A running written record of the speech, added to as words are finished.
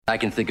I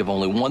can think of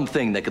only one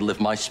thing that could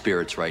lift my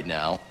spirits right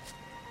now.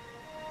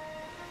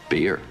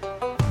 Beer.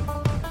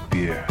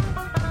 Beer.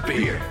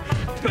 Beer.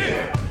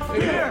 Beer.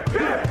 Beer.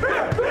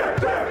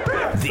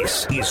 Beer.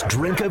 This is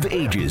Drink of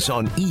Ages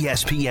on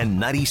ESPN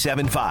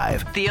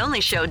 97.5. The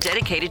only show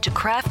dedicated to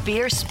craft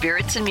beer,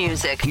 spirits, and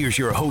music. Here's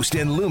your host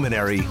and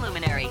luminary,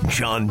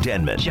 John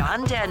Denman.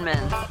 John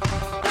Denman.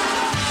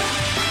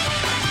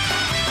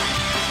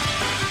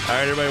 All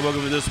right, everybody,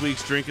 welcome to this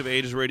week's Drink of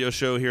Ages radio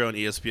show here on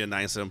ESPN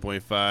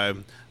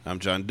 97.5. I'm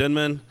John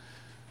Denman.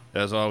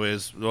 As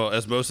always, well,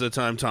 as most of the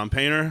time, Tom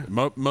Painter.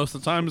 Most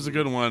of the time is a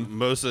good one.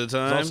 Most of the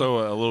time. It's also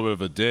a little bit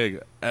of a dig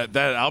at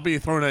that I'll be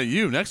throwing at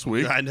you next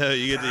week. I know,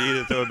 you get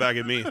to throw it back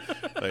at me.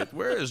 Like,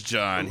 where is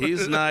John?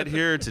 He's not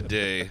here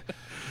today.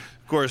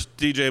 Of course,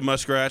 DJ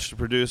Muskratch, the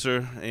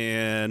producer,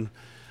 and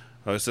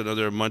I was sitting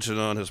there munching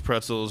on his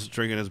pretzels,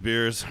 drinking his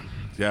beers.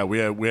 Yeah, we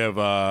have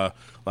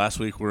last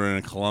week we were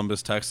in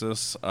Columbus,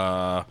 Texas,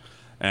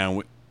 and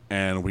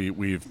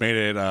we've made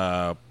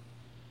it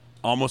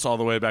almost all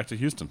the way back to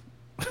Houston.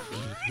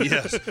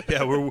 Yes,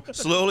 yeah, we're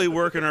slowly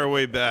working our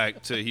way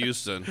back to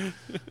Houston.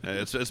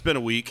 It's been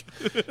a week,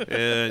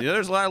 and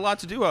there's a lot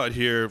to do out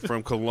here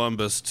from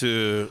Columbus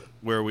to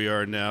where we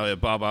are now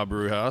at Baba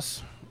Brew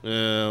House,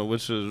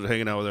 which is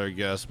hanging out with our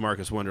guest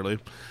Marcus Wenderly.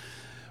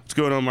 What's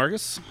going on,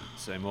 Marcus?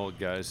 Same old,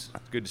 guys.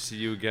 Good to see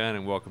you again,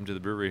 and welcome to the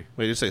brewery.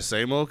 Wait, you say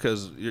same old?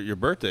 Because your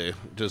birthday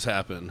just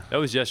happened. That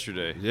was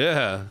yesterday.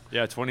 Yeah.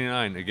 Yeah,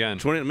 29 again.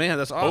 20, man,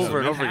 that's awesome.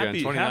 Over and man. over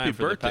again. 29 happy for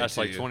the birthday past,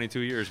 to like, you.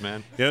 22 years,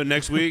 man.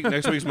 Next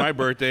week's my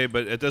birthday,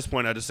 but at this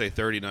point, I just say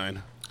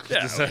 39.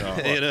 Yeah.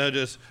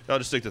 I'll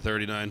just stick to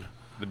 39.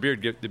 The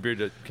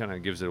beard kind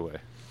of gives it away.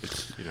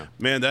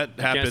 Man, that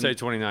happened. Can't say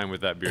 29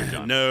 with that beard,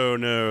 John.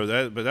 No,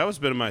 that was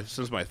been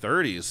since my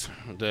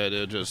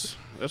 30s.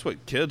 That's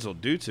what kids will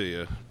do to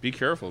you. Be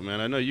careful,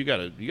 man. I know you got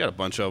a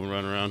bunch of them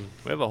running around.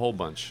 We have a whole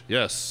bunch.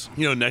 Yes.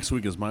 Next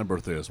week is my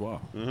birthday as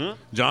well. Mm-hmm.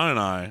 John and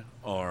I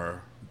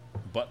are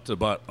butt to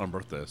butt on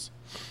birthdays.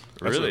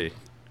 Really?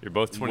 You're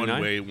both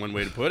 29? One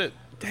way to put it.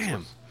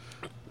 Damn.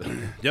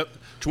 Yep,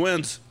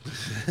 twins.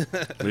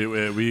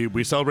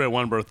 we celebrate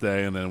one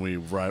birthday and then we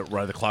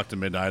ride the clock to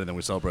midnight and then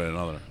we celebrate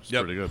another. It's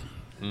pretty good.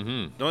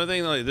 Mm-hmm. The only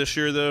thing like this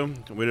year though,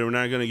 we're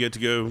not going to get to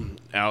go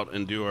out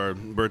and do our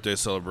birthday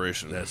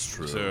celebration. That's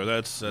true. So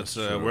that's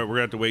we're going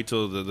to have to wait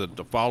till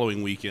the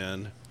following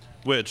weekend,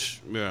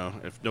 which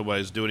if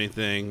nobody's doing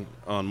anything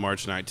on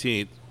March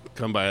 19th,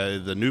 come by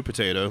the New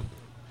Potato,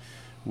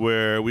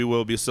 where we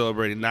will be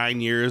celebrating 9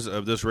 years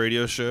of this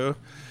radio show.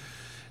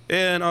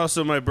 And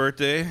also my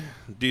birthday.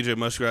 DJ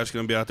Muskrat's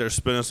going to be out there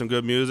spinning some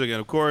good music. And,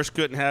 of course,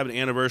 couldn't have an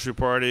anniversary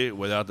party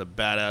without the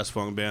badass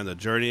funk band, the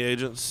Journey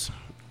Agents,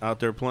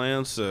 out there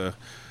playing. So if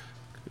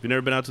you've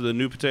never been out to the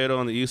New Potato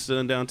on the East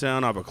End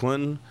downtown off of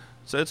Clinton,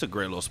 so it's a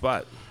great little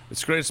spot.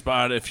 It's a great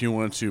spot if you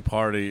want to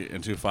party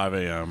until 5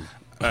 a.m.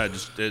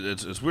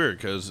 It's weird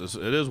because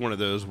it is one of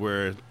those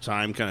where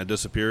time kind of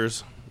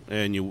disappears.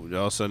 And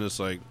all of a sudden it's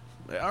like,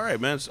 all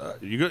right, man,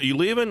 you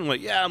leaving? I'm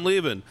like, yeah, I'm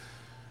leaving.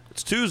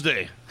 It's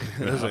Tuesday.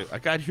 I was like, I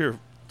got here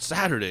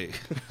Saturday.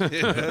 Kind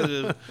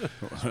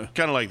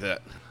of like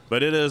that.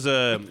 But it is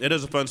a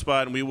fun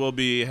spot, and we will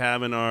be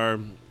having our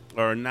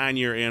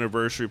 9-year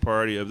anniversary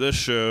party of this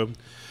show.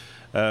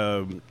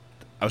 I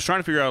was trying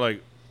to figure out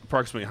like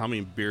approximately how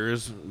many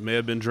beers may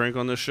have been drank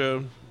on this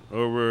show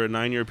over a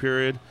 9-year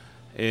period,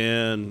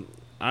 and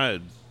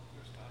I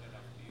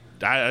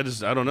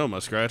don't know,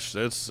 Muskratch.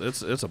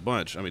 It's a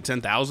bunch. I mean,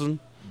 10,000.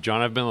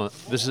 John,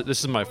 this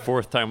is my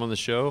 4th time on the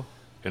show.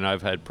 And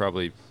I've had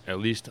probably at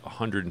least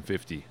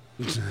 150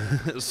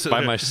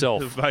 by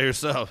myself. By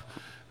yourself.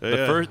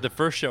 The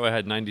first show I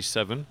had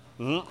 97.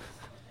 Mm-hmm.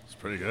 It's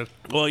pretty good.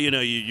 Well,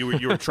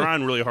 you were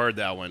trying really hard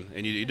that one,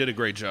 and you did a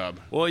great job.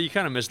 Well, you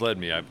kind of misled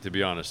me, to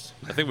be honest.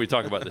 I think we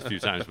talked about this a few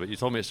times, but you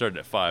told me it started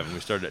at 5, and we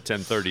started at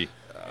 10:30.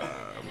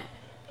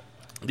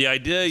 The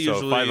idea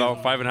usually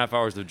 5.5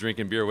 hours of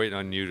drinking beer, waiting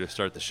on you to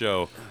start the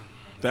show.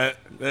 That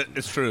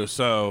is true.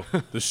 So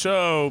the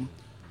show.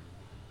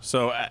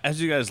 So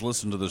as you guys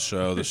listen to the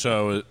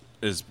show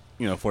is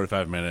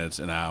 45 minutes,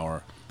 an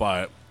hour,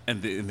 but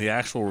in the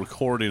actual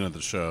recording of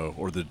the show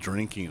or the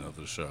drinking of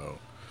the show,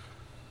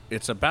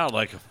 it's about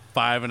like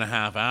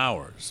 5.5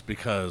 hours,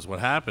 because what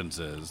happens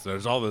is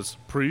there's all this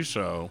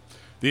pre-show,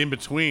 the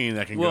in-between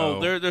that can go.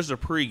 Well, there's a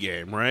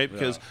pre-game, right?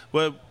 Because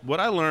what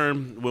I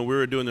learned when we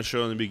were doing the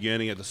show in the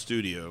beginning at the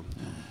studio,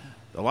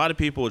 a lot of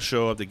people would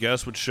show up, the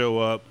guests would show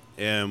up,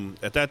 and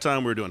at that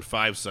time we were doing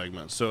 5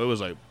 segments. So it was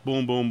like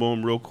boom, boom,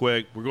 boom, real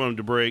quick. We're going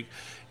to break.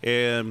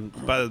 And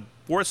by the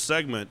 4th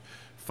segment,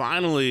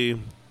 finally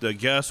the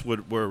guests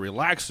were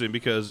relaxing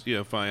because,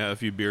 finally had a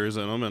few beers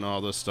in them and all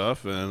this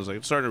stuff. And it was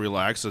like starting to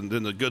relax, and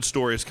then the good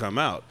stories come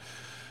out.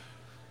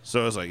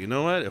 So I was like, you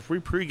know what? If we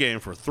pregame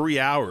for 3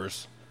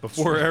 hours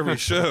before every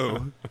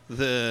show,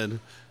 then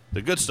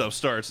the good stuff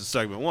starts in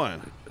segment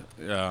 1.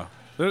 Yeah.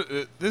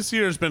 This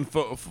year's been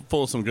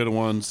full of some good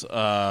ones.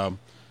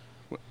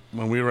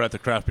 When we were at the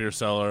Craft Beer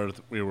Cellar,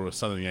 we were with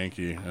Southern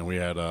Yankee, and we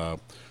had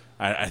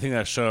I think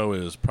that show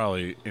is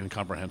probably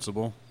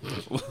incomprehensible.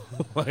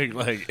 like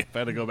if I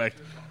had to go back.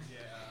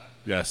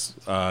 Yes,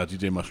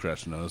 DJ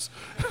Muskrat knows.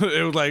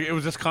 It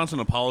was just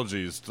constant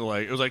apologies to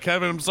it was like,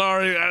 Kevin, I'm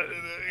sorry,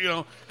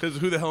 because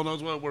who the hell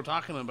knows what we're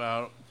talking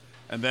about.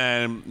 And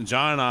then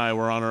John and I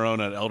were on our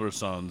own at Elder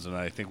Sons, and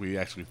I think we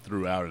actually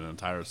threw out an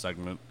entire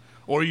segment.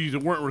 Or you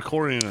weren't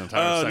recording an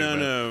entire segment.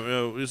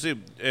 No. You see,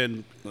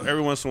 and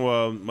every once in a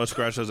while,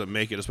 Muskrat doesn't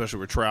make it, especially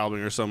if we're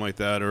traveling or something like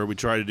that, or we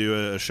try to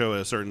do a show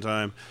at a certain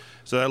time.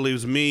 So that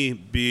leaves me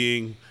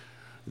being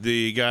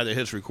the guy that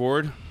hits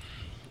record.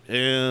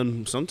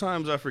 And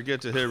sometimes I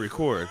forget to hit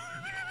record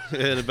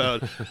and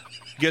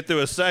get through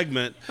a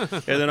segment,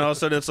 and then all of a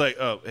sudden it's like,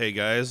 oh, hey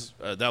guys,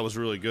 that was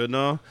really good and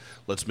all.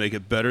 Let's make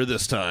it better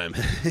this time.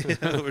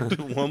 We're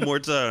doing one more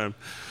time.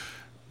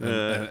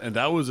 And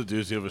that was a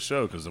doozy of a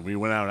show because we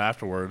went out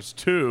afterwards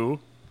to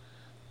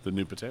the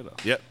New Potato.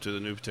 Yep, to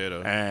the New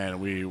Potato. And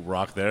we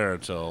rocked there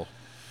until,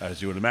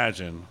 as you would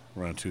imagine,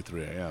 around 2,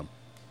 3 a.m.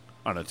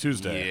 on a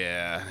Tuesday.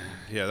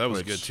 Yeah, that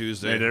was a good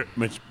Tuesday.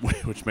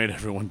 Which made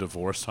everyone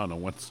divorced on a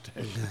Wednesday.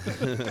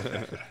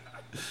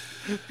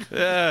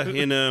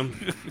 Yeah,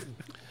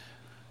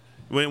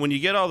 when you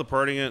get all the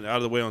partying out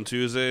of the way on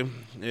Tuesday,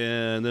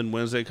 and then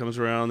Wednesday comes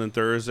around, then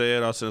Thursday,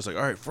 and all of a sudden it's like,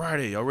 all right,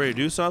 Friday, y'all ready to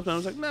do something? I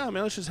was like, no,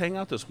 man, let's just hang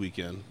out this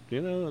weekend.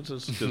 It's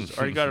just 'cause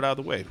already got it out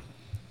of the way.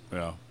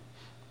 Yeah.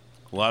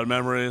 A lot of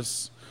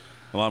memories,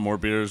 a lot more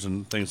beers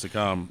and things to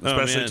come,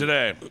 especially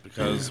today,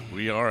 because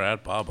we are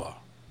at Baba.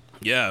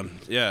 Yeah.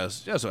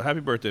 So happy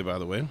birthday, by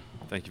the way.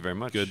 Thank you very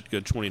much.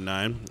 Good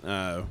 29.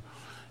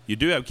 You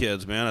do have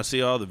kids, man. I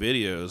see all the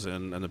videos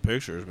and the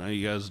pictures, man.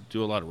 You guys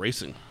do a lot of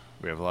racing.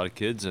 We have a lot of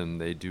kids, and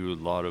they do a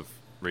lot of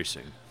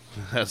racing.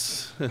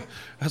 That's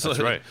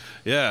right.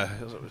 Yeah.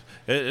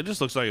 It just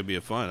looks like it'd be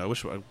a fun. I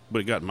wish I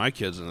would have gotten my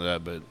kids into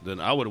that, but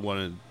then I would have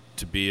wanted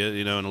to be it,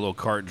 in a little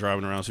cart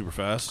driving around super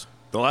fast.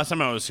 The last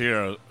time I was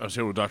here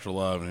with Dr.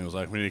 Love, and he was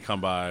like, we need to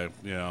come by,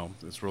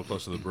 it's real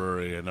close to the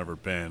brewery. I'd never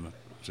been,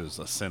 which is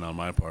a sin on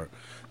my part.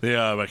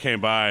 I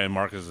came by, and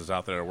Marcus is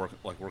out there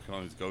working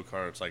on these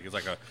go-karts. He's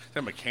like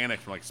a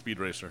mechanic from Speed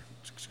Racer.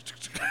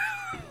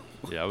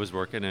 Yeah, I was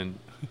working, and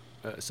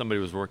somebody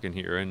was working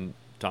here, and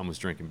Tom was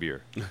drinking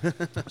beer.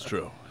 That's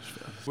true.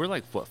 We're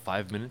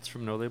 5 minutes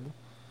from No Label?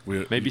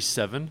 Maybe Maybe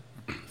 7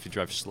 if you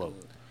drive slow.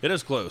 It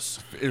is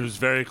close. It was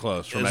very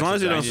close. As long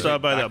as you don't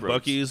stop by that back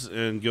roads. Buc-ee's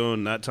and go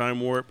in that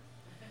time warp,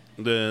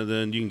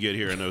 then you can get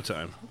here in no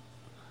time.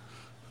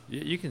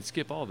 You can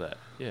skip all that.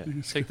 Yeah,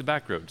 take the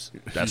back roads.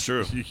 That's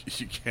true.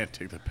 You can't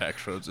take the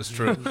back roads. It's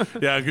true.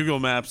 Yeah, Google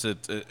Maps,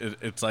 it's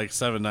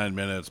 7-9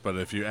 minutes, but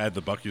if you add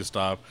the Buc-ee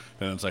stop,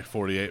 then it's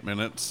 48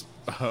 minutes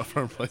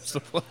from place to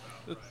place.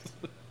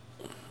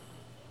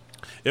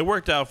 It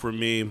worked out for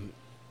me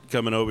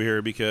coming over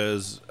here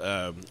because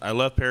I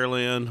left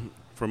Pearland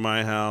from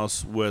my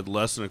house with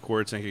less than a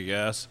quarter tank of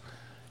gas.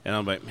 And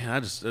I'm like,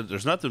 man,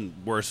 there's nothing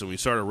worse than we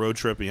start a road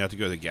trip and you have to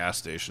go to the gas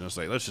station. It's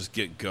like, let's just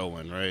get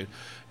going, right?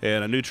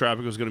 And I knew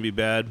traffic was going to be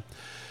bad.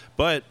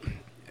 But,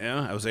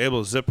 I was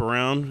able to zip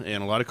around,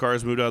 and a lot of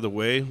cars moved out of the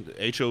way.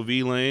 The HOV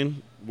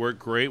lane worked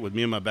great with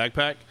me and my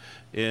backpack.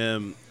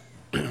 And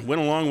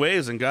went a long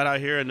ways and got out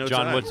here in no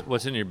time. John,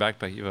 what's in your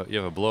backpack? You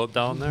have a blow-up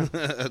doll in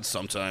there?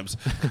 Sometimes.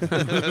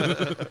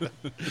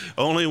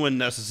 Only when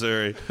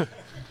necessary.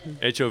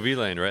 HOV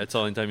lane, right? That's the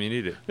only time you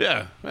need it.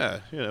 Yeah.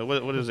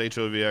 What does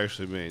HOV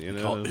actually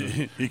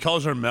mean? He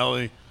calls her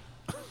Melly.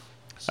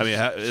 I mean,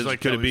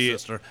 could it be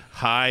sister.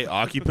 High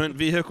occupant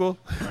vehicle?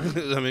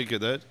 I mean,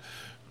 could that?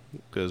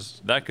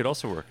 Because that could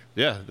also work.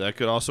 Yeah, that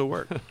could also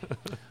work.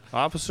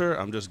 Officer,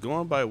 I'm just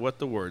going by what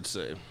the words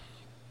say.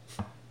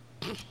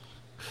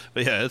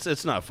 But yeah,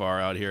 it's not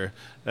far out here,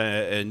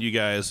 and you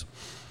guys,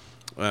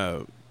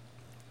 it's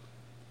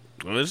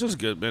just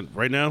good, man.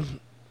 Right now,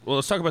 well,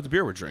 let's talk about the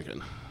beer we're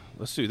drinking.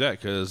 Let's do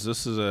that because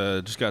this is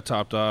just got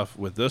topped off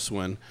with this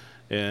one,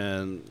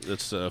 and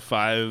it's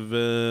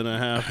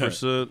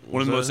 5.5%.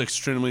 One of the most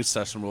extremely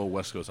sessionable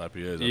West Coast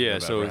IPAs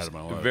I've ever had in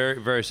my life.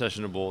 Very, very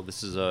sessionable.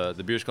 This is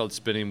the beer's called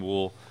Spinning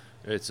Wool.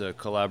 It's a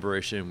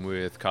collaboration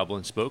with Cobble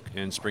and Spoke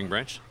in Spring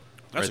Branch.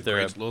 That's right a there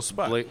great at little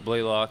spot.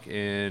 Blaylock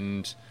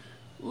and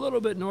a little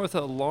bit north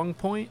of Long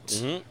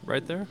Point,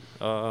 right there.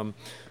 Cool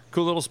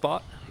little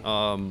spot.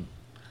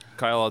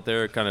 Kyle out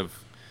there kind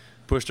of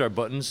pushed our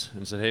buttons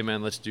and said, hey,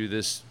 man, let's do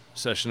this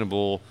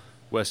sessionable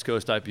West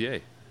Coast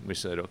IPA. And we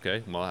said,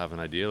 okay, well, I have an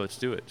idea. Let's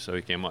do it. So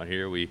he came out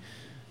here. We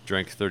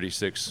drank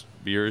 36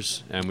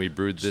 beers, and we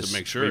brewed this. Just to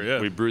make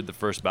sure, we brewed the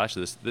first batch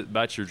of this. The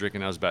batch you're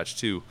drinking now is batch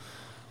 2.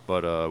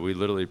 But we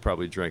literally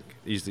probably drank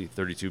easily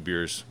 32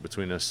 beers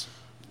between us.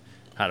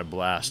 Had a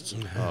blast.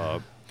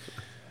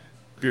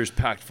 Beer's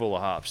packed full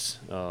of hops.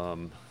 A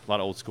lot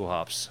of old school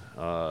hops.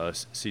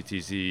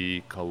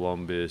 CTZ,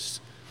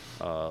 Columbus,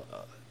 a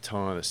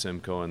ton of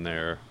Simcoe in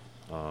there.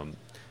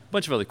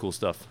 Bunch of other cool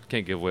stuff.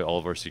 Can't give away all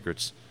of our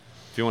secrets.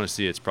 If you want to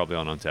see it, it's probably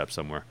on Untappd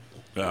somewhere.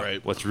 Yeah.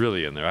 Right. What's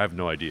really in there, I have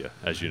no idea,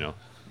 as you know.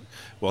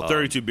 Well,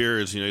 32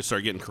 beers, you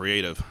start getting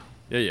creative.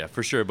 Yeah,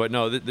 for sure. But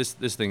no, this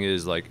thing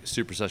is like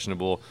super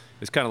sessionable.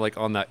 It's kind of like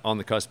on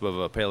the cusp of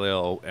a pale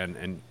ale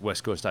and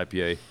West Coast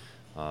IPA,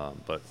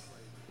 but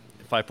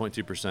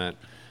 5.2%,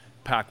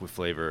 packed with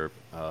flavor,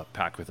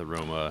 packed with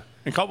aroma.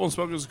 And Caldwell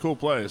Smoke is a cool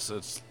place.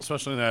 It's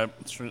especially in that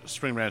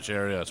Spring Branch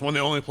area. It's one of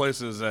the only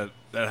places that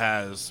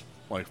has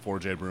like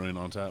 4J Brewing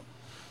on tap.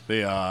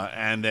 They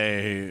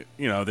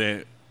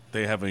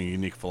have a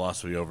unique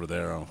philosophy over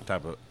there in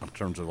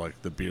terms of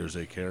like the beers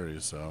they carry.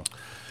 So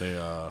they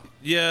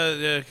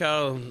Yeah,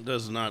 Kyle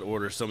does not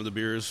order some of the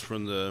beers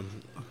from the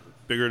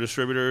bigger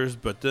distributors,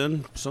 but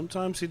then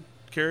sometimes he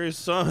carries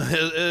some.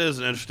 It is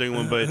an interesting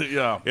one, but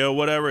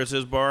whatever. It's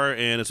his bar,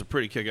 and it's a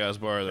pretty kick-ass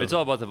bar. Though. It's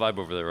all about the vibe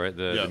over there, right?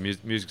 The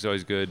music's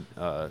always good.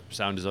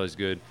 Sound is always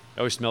good. It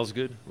always smells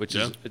good, which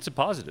is it's a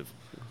positive.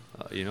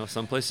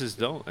 Some places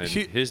don't, and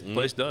his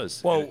place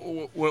does. Well,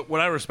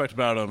 what I respect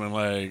about him, and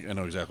like I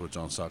know exactly what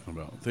John's talking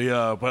about.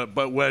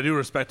 But what I do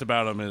respect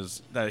about him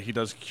is that he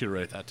does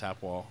curate that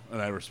tap wall,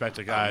 and I respect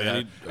a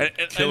guy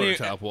killer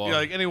tap wall.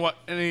 Like you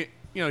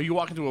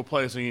walk into a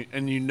place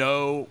and you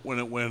know when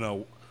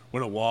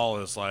a wall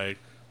is like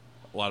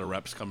a lot of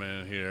reps come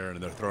in here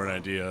and they're throwing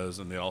ideas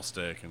and they all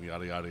stick and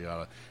yada yada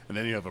yada, and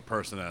then you have a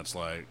person that's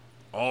like.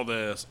 All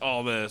this,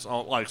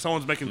 like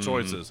someone's making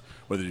choices.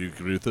 Whether you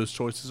agree with those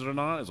choices or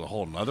not is a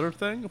whole nother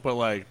thing. But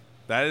like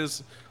that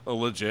is a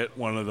legit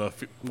one of the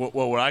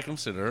what I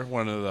consider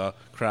one of the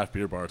craft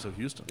beer bars of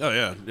Houston. Oh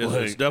yeah,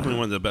 it's definitely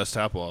one of the best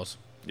tap walls.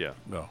 Yeah,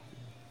 no.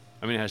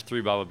 I mean, it has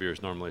 3 bottle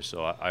beers normally,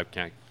 so I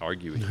can't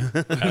argue with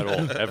you at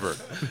all, ever.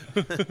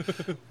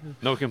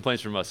 No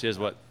complaints from us. He has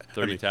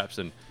 30 taps,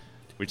 and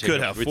we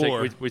take have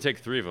 4. We take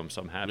 3 of them,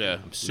 so I'm happy. Yeah,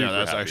 I'm super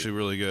that's happy. actually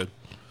really good.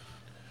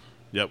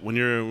 Yep, when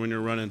you're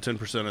running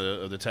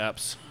 10% of the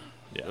taps,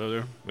 over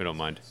there, we don't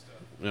mind.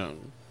 Yeah.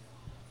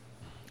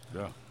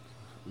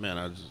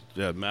 Man,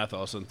 math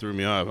all of a sudden threw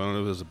me off. I don't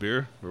know if it was a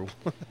beer or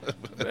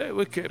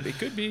it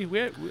could be. We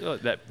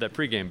that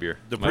pregame beer.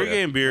 The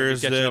pregame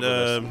beers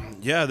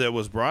that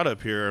was brought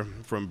up here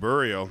from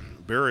Burial.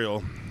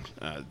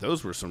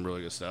 Those were some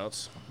really good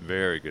stouts.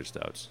 Very good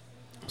stouts.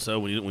 So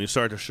when you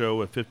start the show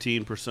with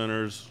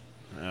 15%ers,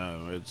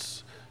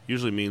 it's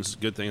usually means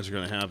good things are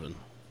going to happen.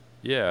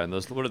 Yeah, and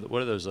those what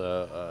are those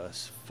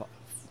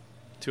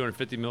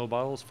 250 ml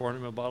bottles,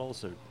 400 ml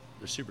bottles?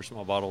 They're super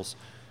small bottles,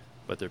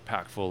 but they're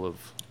packed full of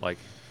like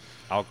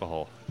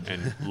alcohol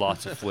and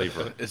lots of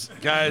flavor. It's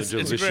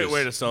a great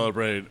way to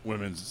celebrate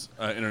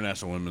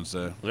International Women's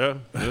Day. Yeah.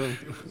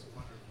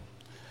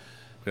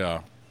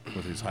 Yeah,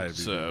 with these high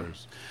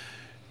beers.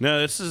 No,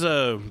 this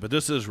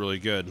is really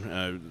good.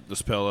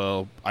 This pale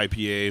ale,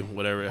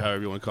 IPA,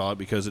 however you want to call it,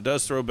 because it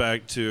does throw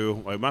back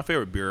to my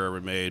favorite beer ever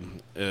made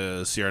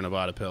is Sierra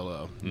Nevada Pale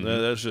Ale. Mm-hmm.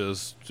 That's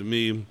just, to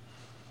me,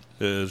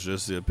 is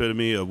just the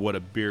epitome of what a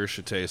beer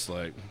should taste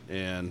like.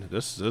 And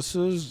this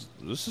is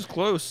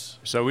close.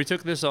 So we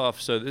took this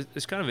off. So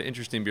it's kind of an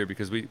interesting beer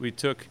because we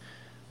took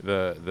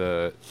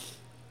the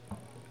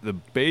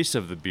base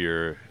of the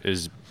beer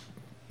is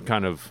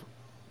kind of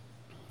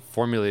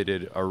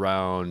formulated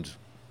around.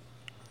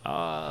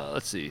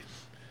 Let's see,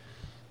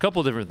 a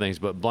couple different things,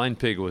 but Blind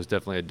Pig was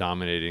definitely a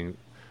dominating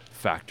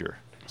factor.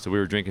 So we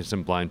were drinking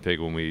some Blind Pig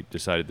when we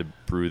decided to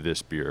brew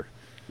this beer.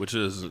 Which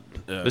is...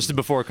 this is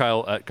before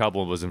Kyle at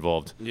Cobble was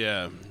involved.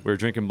 Yeah. We were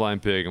drinking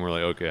Blind Pig, and we're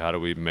like, okay, how do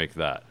we make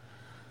that?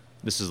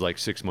 This is like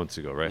 6 months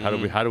ago, right?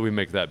 Mm-hmm. How do we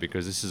make that?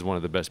 Because this is one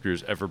of the best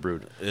beers ever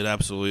brewed. It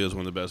absolutely is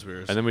one of the best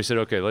beers. And then we said,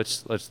 okay,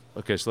 let's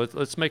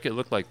make it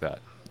look like that.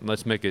 And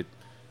let's make it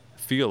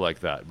feel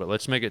like that, but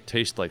let's make it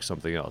taste like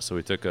something else. So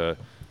we took a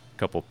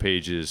couple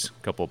pages,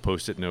 couple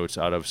Post-it notes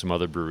out of some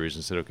other breweries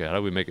and said, okay, how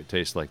do we make it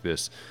taste like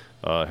this?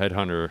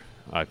 Headhunter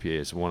IPA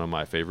is one of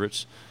my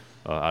favorites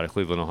out of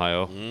Cleveland,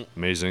 Ohio. Mm-hmm.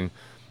 Amazing.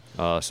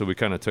 So we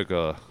kind of took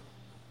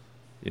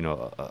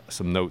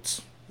some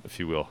notes, if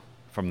you will,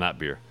 from that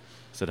beer.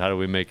 Said, how do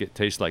we make it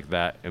taste like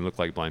that and look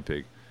like Blind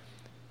Pig?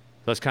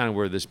 That's kind of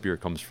where this beer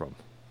comes from.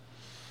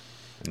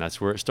 And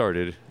that's where it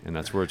started, and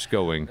that's where it's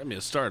going. I mean,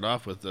 it started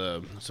off with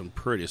some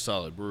pretty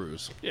solid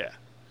brews. Yeah,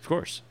 of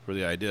course. For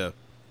the idea.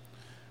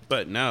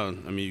 But now, I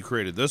mean, you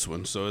created this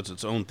one, so it's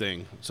its own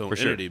thing, its own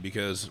entity,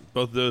 because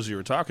both of those you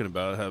were talking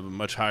about have a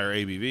much higher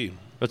ABV.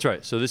 That's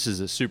right. So this is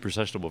a super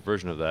sessionable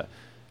version of that.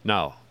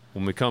 Now,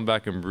 when we come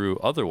back and brew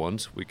other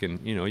ones, we can,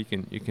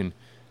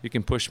 you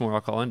can push more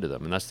alcohol into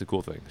them, and that's the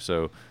cool thing.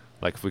 So,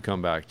 like if we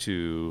come back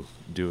to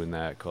doing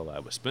that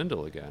collab with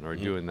Spindle again, or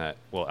doing that,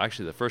 well,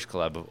 actually the first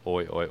collab of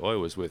Oi Oi Oi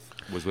was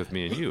with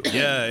me and you.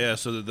 Yeah.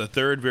 So the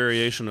third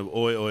variation of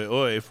Oi Oi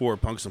Oi for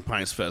Punks and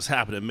Pints Fest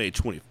happened on May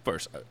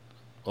 21st.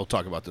 I'll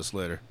talk about this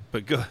later.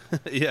 But go,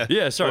 yeah.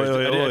 Yeah, sorry. Oi,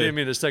 oi, I oi. didn't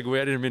mean to segue.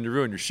 I didn't mean to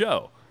ruin your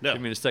show. No. I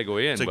didn't mean to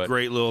segue in. It's a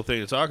great little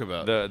thing to talk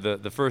about.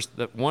 The first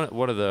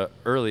one of the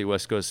early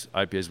West Coast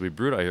IPAs we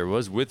brewed out here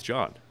was with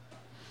John.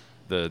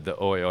 The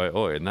Oi Oi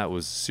Oi, and that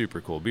was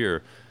super cool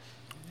beer.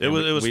 It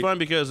was fun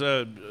because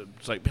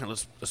it's like, man,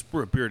 let's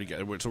brew a beer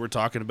together. So we're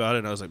talking about it,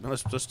 and I was like, man,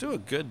 let's do a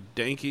good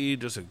danky,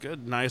 just a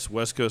good, nice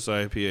West Coast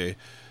IPA.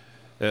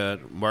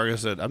 And Margaret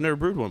said, I've never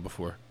brewed one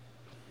before.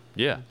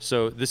 Yeah.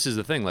 So this is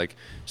the thing. Like,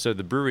 so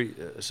the brewery.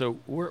 So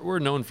we're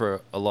known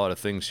for a lot of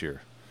things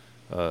here,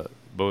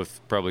 both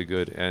probably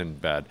good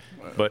and bad.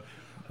 But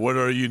What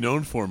are you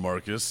known for,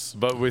 Marcus?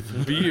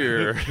 with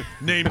beer,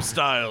 Name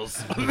styles.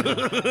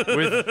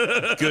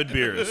 with Good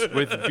beers.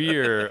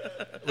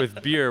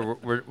 beer,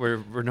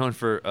 we're known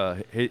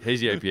for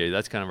hazy IPA.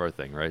 That's kind of our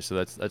thing, right? So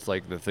that's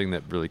like the thing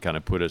that really kind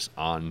of put us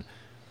on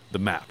the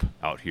map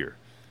out here.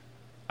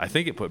 I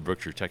think it put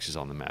Brookshire, Texas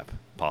on the map,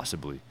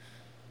 possibly.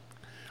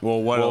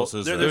 Well, what else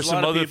is there? There's a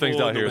lot some of other people things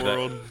in out the here that-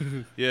 world,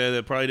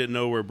 that probably didn't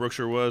know where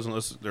Brookshire was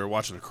unless they're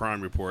watching a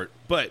crime report.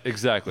 But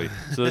Exactly.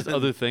 So there's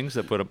other things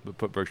that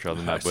put Berkshire on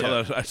the map.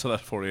 I saw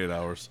that 48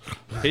 hours.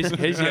 Hazy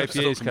I'm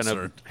still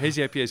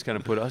IPAs kind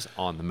of put us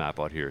on the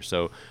map out here.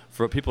 So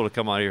for people to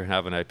come out here and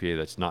have an IPA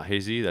that's not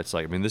hazy, that's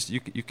like, I mean, this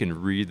you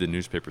can read the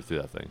newspaper through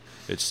that thing.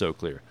 It's so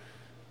clear.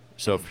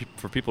 So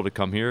for people to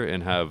come here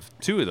and have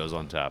 2 of those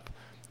on tap,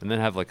 and then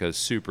have like a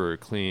super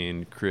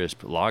clean,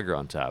 crisp lager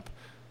on tap,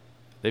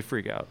 they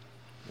freak out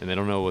and they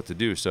don't know what to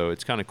do. So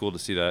it's kind of cool to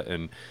see that.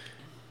 And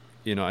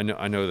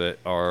I know that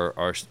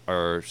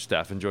our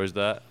staff enjoys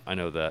that. I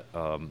know that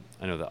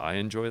I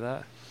enjoy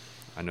that.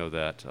 I know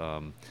that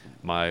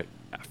my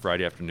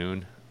Friday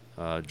afternoon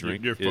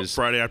drink your is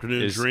Friday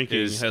afternoon drinking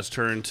is has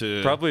turned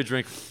to probably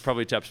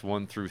taps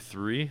 1 through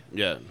 3.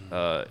 Yeah.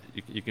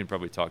 You can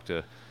probably talk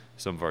to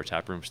some of our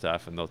taproom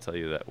staff, and they'll tell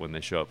you that when they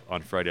show up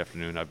on Friday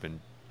afternoon,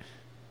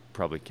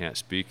 probably can't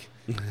speak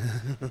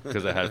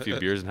because I had a few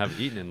beers and haven't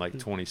eaten in like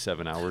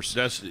 27 hours.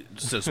 That's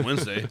since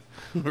Wednesday,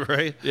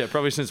 right? Yeah,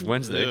 probably since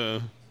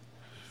Wednesday.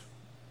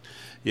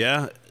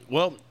 Yeah.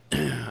 Well,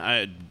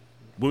 when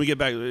we get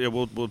back,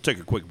 we'll take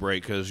a quick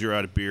break because you're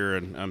out of beer,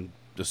 and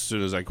as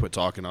soon as I quit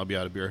talking, I'll be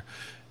out of beer.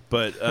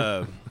 But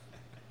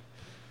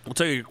we'll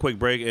take a quick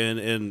break,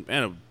 and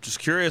I'm just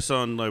curious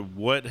on like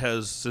what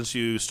has, since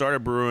you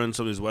started brewing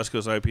some of these West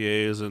Coast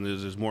IPAs and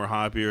there's more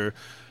hoppier.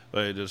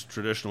 Like just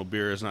traditional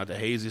beers, not the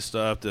hazy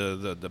stuff,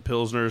 the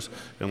pilsners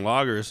and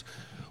lagers.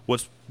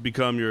 What's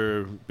become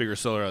your bigger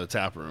seller out of the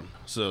tap room?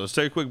 So let's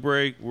take a quick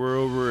break. We're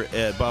over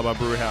at Baba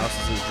Brew House.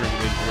 This is Drinking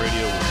Age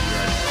Radio. We'll be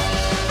right back.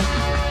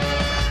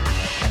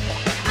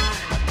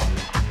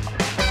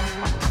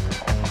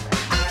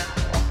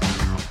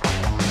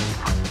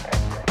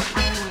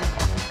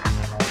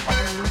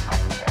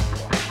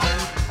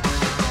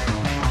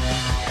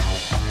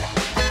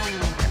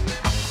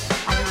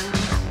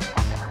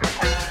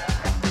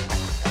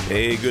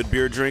 Hey, good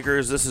beer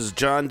drinkers. This is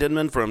John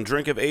Denman from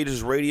Drink of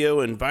Ages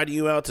Radio inviting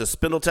you out to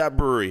Spindletap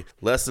Brewery.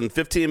 Less than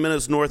 15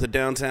 minutes north of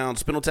downtown,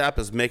 Spindletap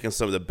is making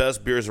some of the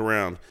best beers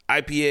around.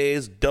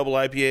 IPAs, double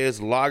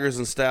IPAs, lagers,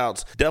 and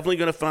stouts. Definitely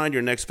going to find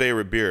your next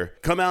favorite beer.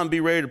 Come out and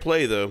be ready to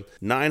play, though.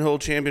 9-hole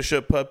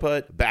championship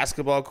putt-putt,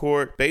 basketball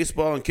court,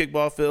 baseball and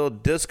kickball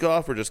field, disc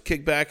golf, or just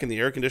kick back in the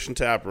air-conditioned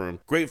tap room.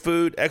 Great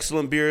food,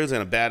 excellent beers,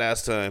 and a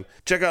badass time.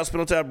 Check out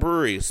Spindletap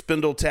Brewery.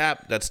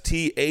 Spindletap, that's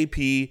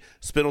T-A-P,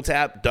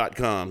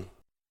 spindletap.com.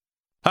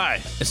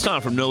 Hi, it's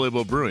Tom from No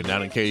Label Brewing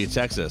down in Katy,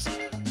 Texas.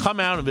 Come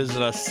out and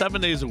visit us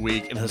 7 days a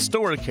week in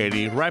historic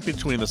Katy, right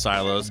between the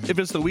silos. If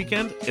it's the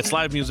weekend, it's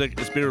live music,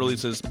 it's beer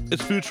releases,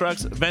 it's food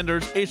trucks,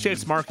 vendors,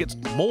 HX markets,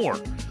 more.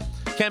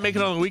 Can't make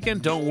it on the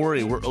weekend? Don't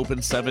worry, we're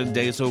open 7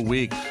 days a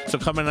week. So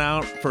coming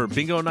out for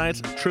bingo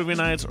nights, trivia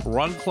nights,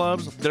 run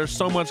clubs, there's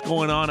so much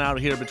going on out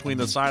here between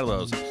the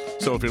silos.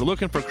 So if you're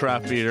looking for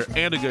craft beer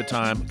and a good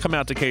time, come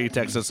out to Katy,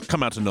 Texas.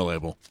 Come out to No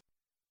Label.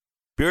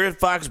 Bearded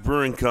Fox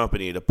Brewing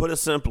Company. To put it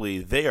simply,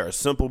 they are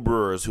simple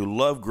brewers who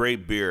love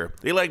great beer.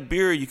 They like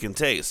beer you can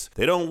taste.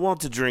 They don't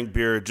want to drink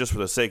beer just for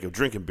the sake of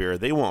drinking beer.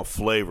 They want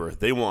flavor.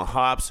 They want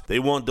hops. They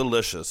want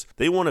delicious.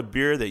 They want a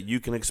beer that you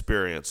can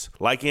experience.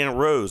 Like Aunt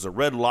Rose, a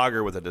red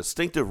lager with a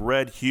distinctive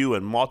red hue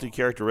and malty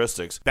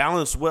characteristics,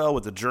 balanced well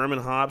with the German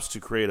hops to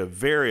create a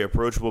very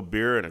approachable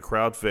beer and a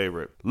crowd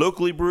favorite.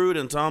 Locally brewed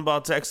in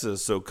Tomball,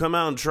 Texas, so come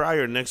out and try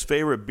your next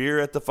favorite beer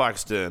at the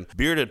Fox Den.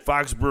 Bearded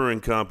Fox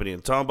Brewing Company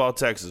in Tomball,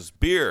 Texas.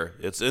 Beer,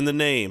 it's in the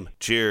name.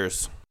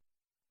 Cheers.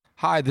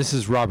 Hi, this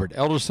is Robert,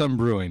 Elder Son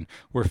Brewing.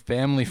 We're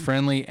family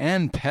friendly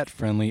and pet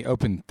friendly,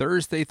 open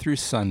Thursday through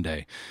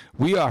Sunday.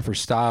 We offer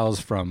styles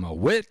from a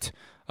wit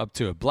up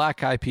to a black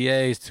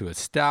IPAs to a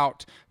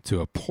stout to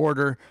a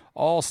porter,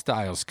 all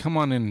styles. Come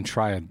on in and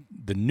try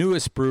the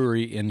newest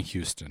brewery in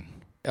Houston.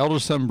 Elder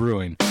Son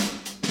Brewing.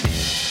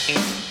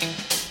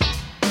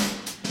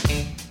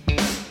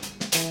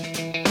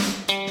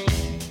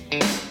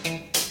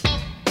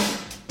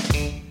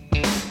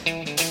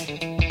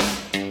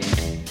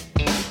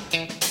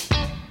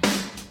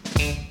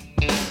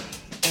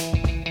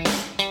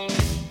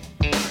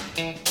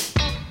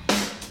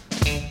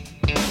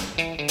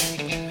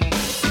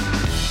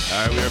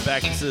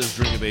 Back. This is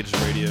Drink of Ages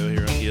Radio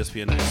here on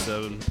ESPN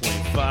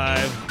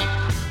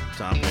 97.5.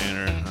 Tom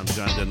Banner. I'm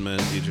John Denman,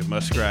 DJ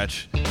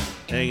Muskratch,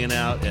 hanging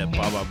out at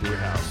Baba Brew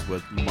House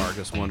with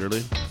Marcus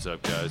Wonderly. What's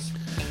up, guys?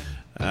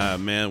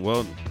 Man,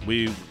 well,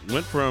 we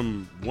went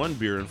from one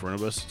beer in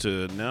front of us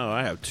to now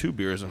I have 2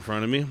 beers in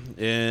front of me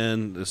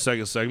in the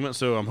second segment.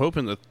 So I'm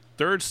hoping the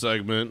third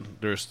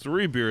segment, there's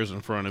 3 beers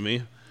in front of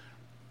me.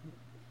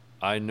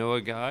 I know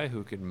a guy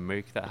who can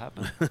make that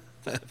happen.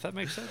 If that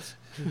makes sense.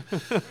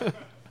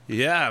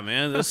 Yeah,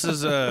 man. This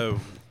is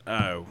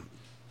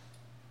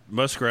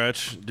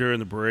Muskratch during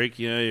the break.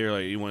 You're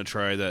like, you want to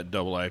try that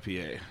double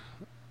IPA.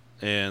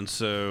 And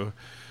so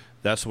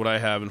that's what I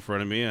have in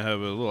front of me. I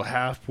have a little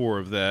half pour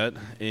of that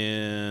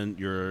and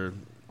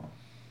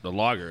the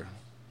lager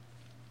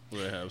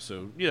that I have.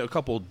 So, a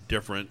couple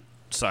different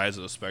sides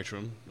of the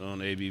spectrum on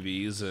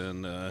ABVs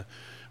and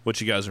what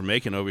you guys are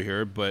making over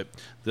here. But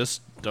this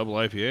double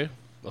IPA,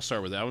 I'll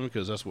start with that one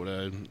because that's what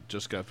I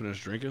just got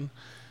finished drinking.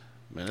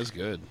 Man, it's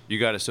good. You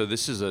got it. So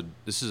this is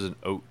an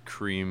oat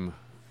cream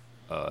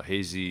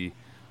hazy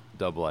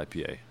double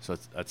IPA. So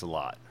that's a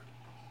lot.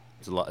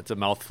 It's a lot. It's a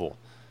mouthful.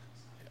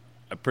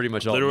 Pretty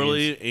much all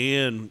literally, it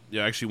means,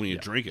 and actually when you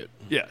drink it,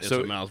 it's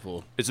so a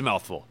mouthful. It's a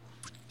mouthful.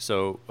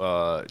 So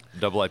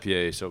double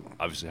IPA. So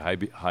obviously high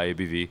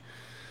ABV.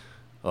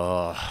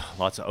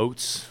 Lots of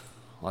oats,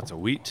 lots of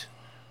wheat,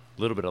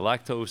 a little bit of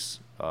lactose,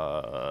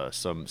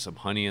 some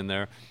honey in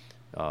there.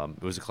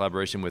 It was a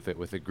collaboration with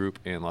a group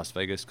in Las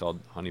Vegas called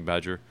Honey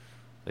Badger.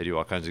 They do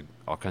all kinds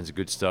of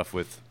good stuff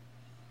with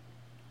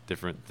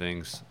different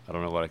things. I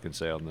don't know what I can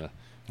say on the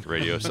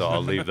radio, so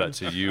I'll leave that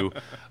to you.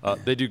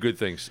 They do good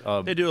things.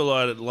 They do a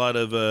lot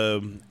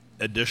of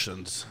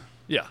additions.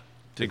 Yeah,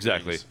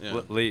 exactly.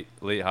 Yeah.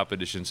 Late hop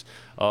additions.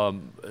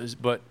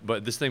 But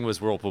this thing was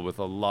whirlpool with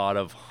a lot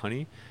of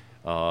honey,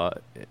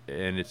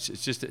 and it's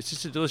just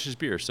a delicious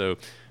beer. So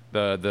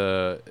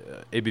the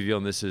ABV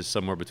on this is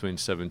somewhere between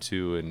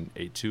 7.2 and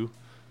 8.2.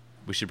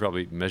 We should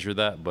probably measure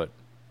that, but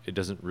it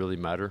doesn't really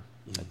matter.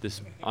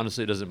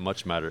 Honestly, it doesn't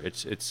much matter.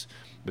 It's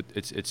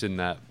in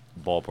that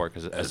ballpark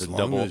as a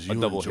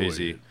double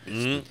hazy.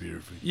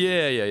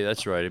 Yeah,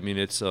 that's right. I mean,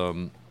 it's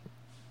the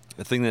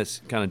thing that's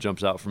kind of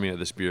jumps out for me at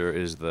this beer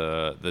is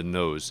the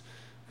nose.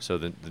 So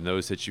the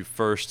nose hits you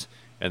first,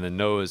 and the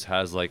nose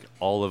has like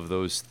all of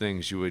those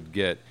things you would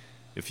get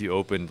if you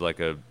opened like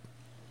a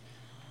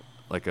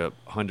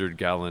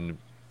 100-gallon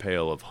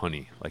pail of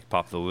honey. Like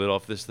pop the lid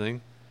off this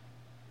thing,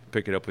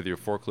 pick it up with your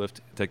forklift,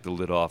 take the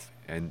lid off,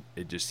 and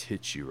it just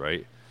hits you,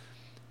 right?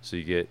 So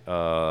you get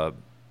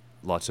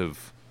lots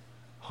of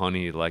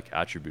honey-like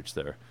attributes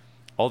there.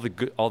 All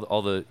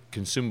the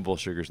consumable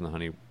sugars in the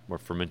honey were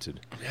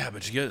fermented. Yeah,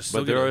 but you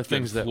but there are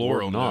things that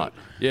were not.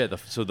 Yeah, a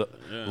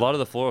lot of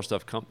the floral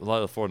stuff a lot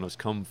of the floral notes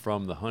come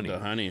from the honey. The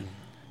honey.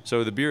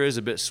 So the beer is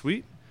a bit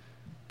sweet,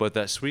 but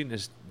that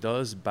sweetness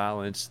does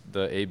balance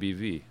the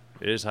ABV.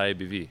 It is high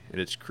ABV,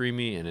 and it's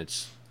creamy, and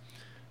it's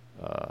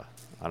I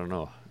don't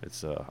know.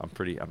 It's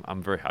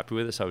I'm very happy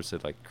with this. I would say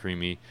like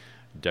creamy,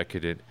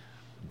 decadent,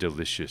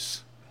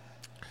 delicious.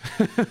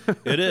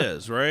 It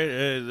is, right?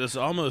 It's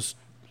almost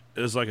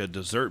is like a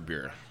dessert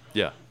beer.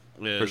 Yeah,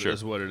 for sure.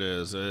 Is what it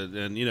is.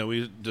 And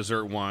we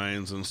dessert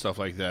wines and stuff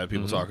like that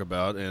people talk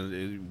about,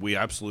 and we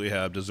absolutely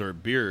have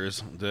dessert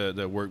beers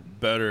that work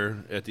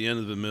better at the end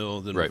of the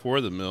meal than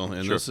before the meal,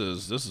 and this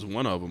is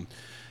one of them.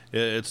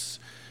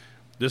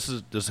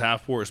 This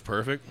half pour is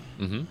perfect.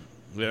 Yeah,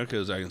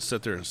 because I can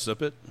sit there and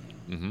sip it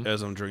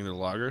as I'm drinking the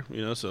lager.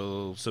 So a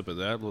little sip of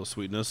that, a little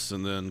sweetness,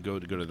 and then go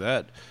to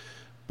that.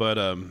 But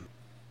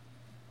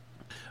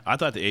I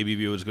thought the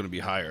ABV was going to be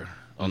higher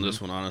on this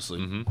one,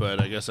 honestly.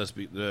 But I guess that's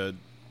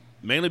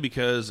mainly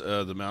because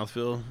of the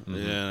mouthfeel,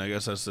 and I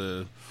guess that's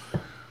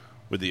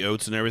with the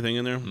oats and everything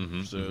in there.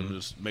 So it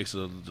just makes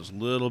it just a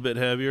little bit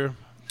heavier.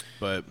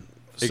 But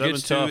It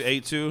gets tough.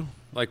 7.2, 8.2.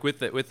 Like with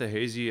the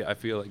hazy, I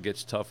feel it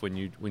gets tough when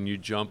you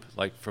jump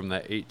like from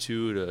that 8.2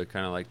 to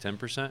kind of like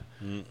 10%.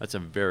 That's a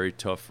very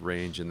tough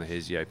range in the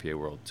hazy IPA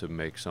world to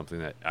make something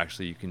that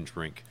actually you can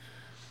drink.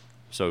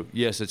 So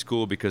yes, it's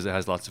cool because it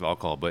has lots of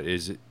alcohol, but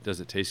does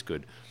it taste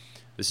good?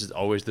 This is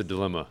always the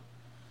dilemma,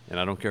 and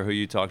I don't care who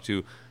you talk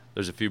to.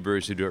 There's a few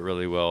breweries who do it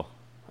really well.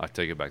 I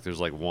take it back.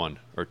 There's like one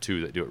or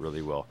two that do it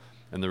really well,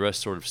 and the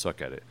rest sort of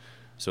suck at it.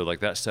 So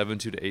like that 7.2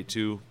 to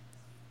 8.2.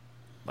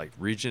 Like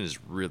region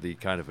is really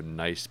kind of a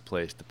nice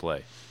place to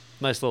play.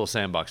 Nice little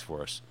sandbox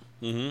for us.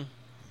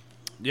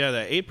 Yeah,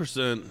 that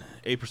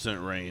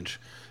 8% range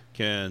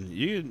I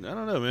don't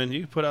know, man.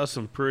 You can put out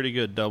some pretty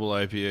good double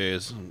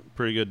IPAs,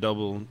 pretty good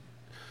double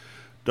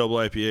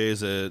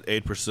IPAs at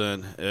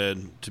 8%,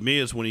 and to me,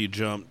 it's when you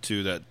jump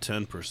to that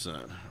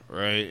 10%,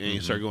 right? And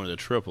you start going to the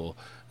triple.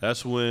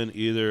 That's when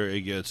either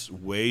it gets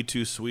way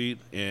too sweet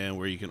and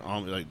where you can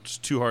it's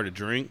too hard to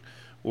drink.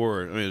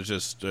 Or it's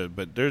just,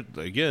 but there's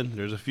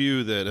a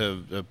few that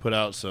have put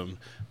out some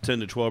 10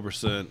 to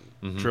 12%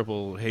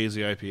 triple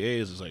hazy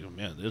IPAs. It's like, oh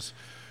man, these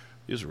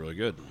are really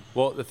good.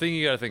 Well, the thing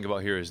you got to think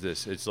about here is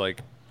this: it's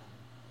like,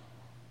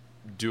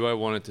 do I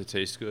want it to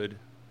taste good?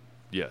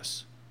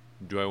 Yes.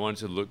 Do I want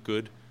it to look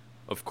good?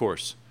 Of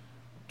course.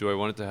 Do I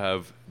want it to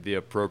have the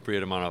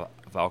appropriate amount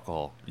of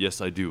alcohol?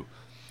 Yes, I do.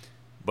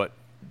 But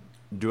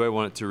do I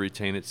want it to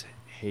retain its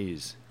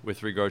haze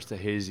with regards to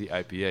hazy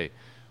IPA?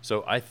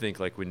 So I think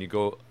like when you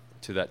go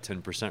to that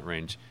 10%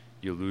 range,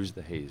 you lose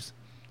the haze.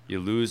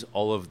 You lose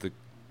all of the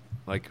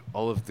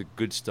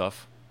good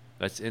stuff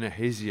that's in a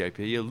hazy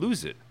IPA. You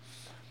lose it.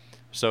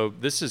 So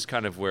this is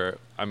kind of where,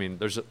 I mean,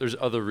 there's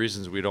other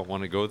reasons we don't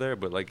want to go there,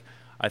 but like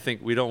I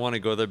think we don't want to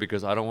go there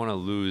because I don't want to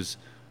lose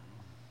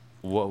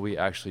what we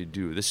actually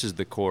do. This is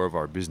the core of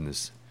our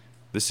business.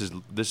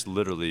 This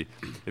literally,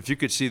 if you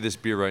could see this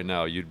beer right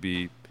now, you'd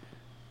be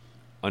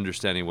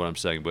understanding what I'm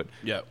saying. But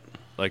Yeah.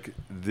 like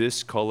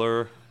this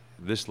color,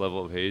 this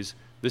level of haze,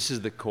 this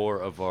is the core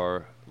of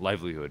our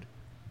livelihood.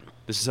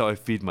 This is how I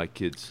feed my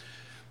kids.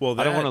 Well,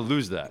 I don't want to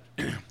lose that.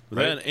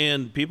 That,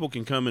 and people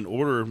can come and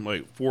order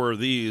like 4 of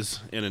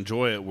these and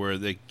enjoy it, where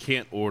they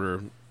can't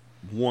order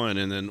one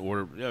and then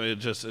order. I mean,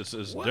 it's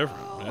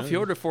different. If you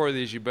order 4 of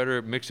these, you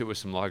better mix it with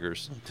some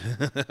lagers.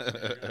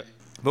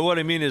 But what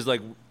I mean is,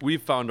 like, we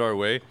found our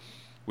way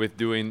with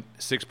doing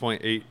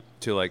 6.8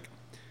 to like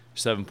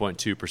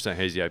 7.2%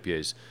 hazy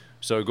IPAs.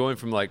 So going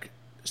from like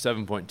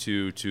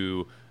 7.2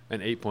 to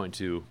an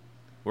 8.2,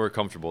 we're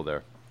comfortable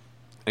there.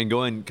 And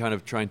going kind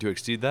of trying to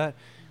exceed that,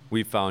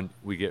 we found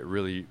we get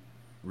really,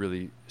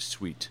 really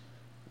sweet.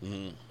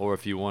 Or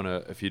if you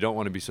don't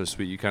want to be so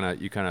sweet,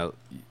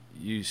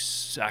 you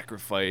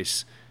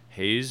sacrifice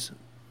haze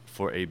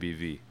for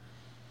ABV.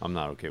 I'm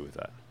not okay with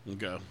that.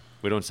 Okay.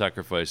 We don't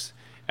sacrifice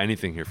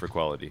anything here for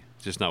quality.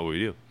 It's just not what we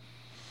do.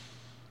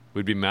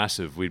 We'd be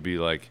massive. We'd be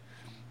like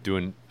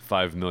doing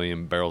 5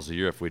 million barrels a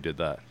year if we did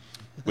that.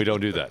 We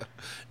don't do that.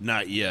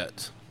 Not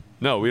yet.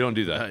 No, we don't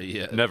do that. Not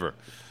yet. Never.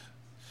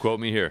 Quote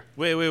me here.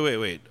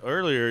 Wait.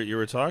 Earlier you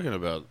were talking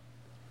about,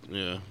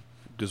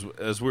 because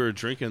as we were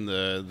drinking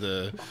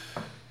the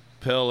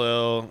Pale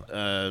Ale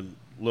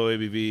low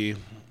ABV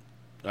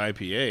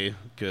IPA,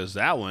 because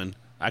that one,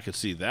 I could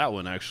see that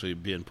one actually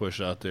being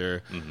pushed out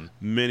there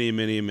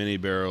many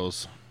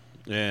barrels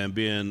and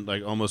being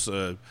like almost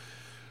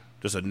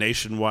just a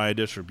nationwide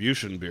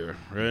distribution beer,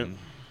 right?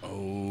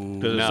 Oh,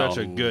 because it's such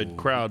a good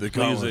crowd the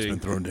gauntlet's pleasing. been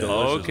thrown down.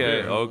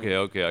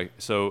 Okay.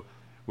 So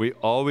we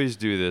always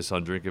do this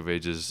on Drink of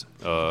Ages.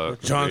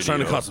 John's trying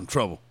to cause some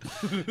trouble.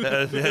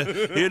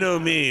 You know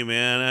me,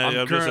 man.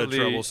 I'm just a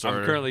trouble starter.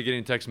 I'm currently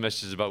getting text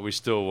messages about we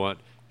still want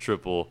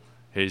triple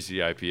hazy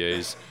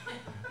IPAs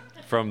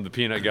from the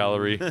Peanut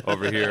Gallery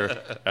over here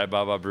at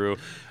Baba Brew.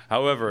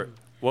 However,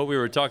 what we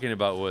were talking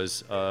about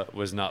was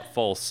not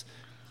false.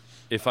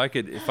 If I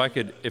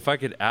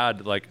could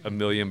add like 1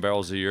 million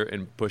barrels a year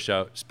and push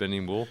out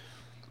Spinning Bull,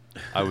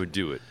 I would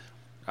do it.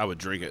 I would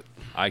drink it.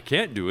 I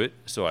can't do it,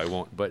 so I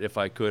won't. But if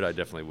I could, I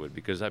definitely would,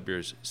 because that beer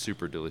is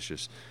super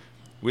delicious.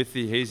 With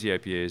the hazy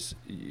IPAs,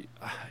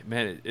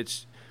 man,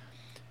 it's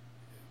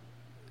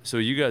so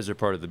you guys are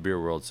part of the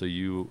beer world, so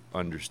you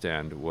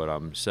understand what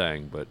I'm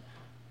saying. But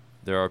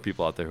there are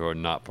people out there who are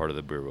not part of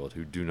the beer world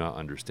who do not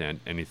understand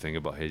anything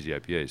about hazy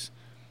IPAs.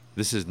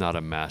 This is not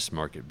a mass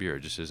market beer.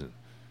 It just isn't.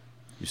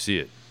 You see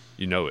it.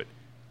 You know it.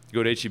 You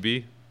go to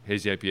H-E-B,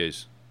 hazy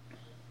IPAs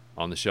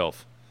on the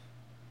shelf.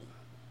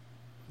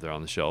 They're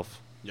on the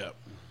shelf. Yep.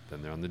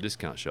 Then they're on the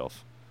discount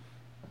shelf.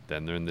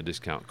 Then they're in the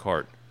discount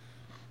cart.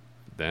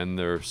 Then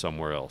they're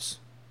somewhere else.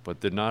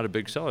 But they're not a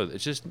big seller.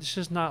 It's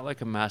just not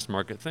like a mass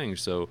market thing.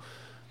 So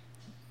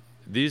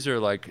these are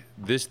like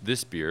this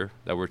beer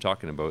that we're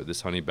talking about,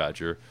 this Honey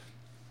Badger,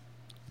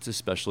 it's a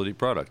specialty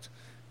product.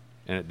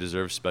 And it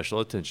deserves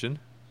special attention.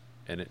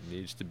 And it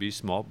needs to be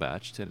small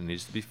batched, and it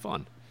needs to be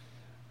fun.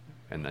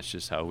 And that's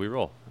just how we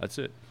roll. That's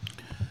it.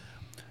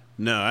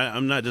 No,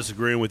 I'm not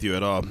disagreeing with you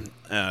at all.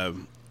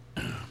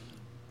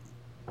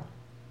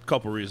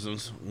 Couple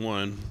reasons.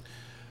 One,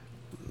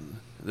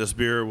 this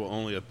beer will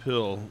only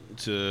appeal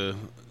to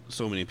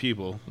so many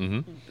people,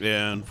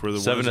 and for the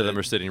 7 of them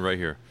are sitting right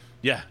here.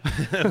 Yeah,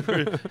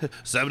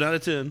 7 out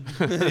of 10,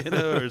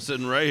 are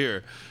sitting right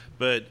here.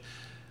 But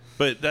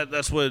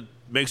that's what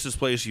makes this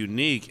place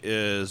unique,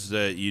 is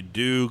that you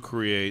do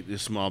create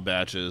these small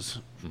batches.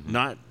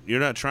 You're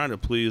not trying to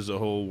please the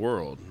whole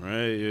world,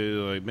 right?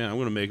 You're like, man, I'm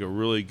going to make a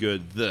really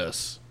good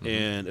this,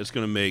 and it's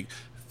going to make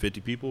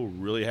 50 people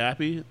really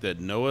happy that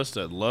know us,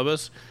 that love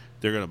us.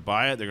 They're going to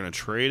buy it. They're going to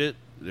trade it.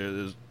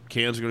 The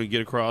cans are going to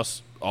get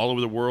across all over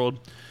the world,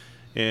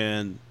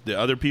 and the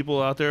other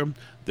people out there,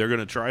 they're going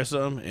to try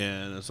some,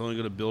 and it's only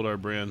going to build our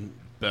brand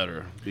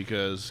better,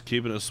 because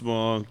keeping it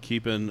small,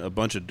 keeping a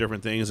bunch of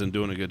different things, and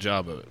doing a good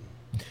job of it.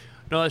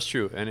 No, that's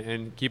true.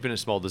 And keeping it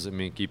small doesn't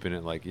mean keeping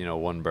it like,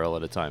 1 barrel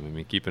at a time. I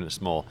mean, keeping it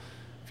small.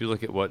 If you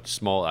look at what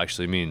small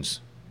actually means,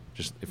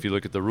 just if you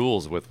look at the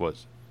rules with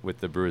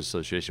the Brewers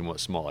Association, what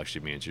small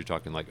actually means, you're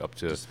talking like up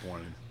to.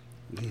 Disappointing.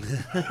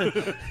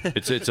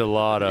 It's a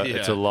lot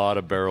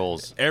of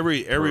barrels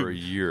every per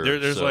year.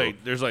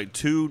 There's like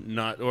 2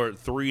 not or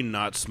 3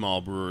 not small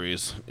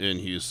breweries in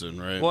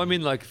Houston, right? Well, I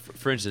mean, like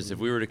for instance, if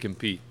we were to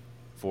compete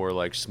for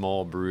like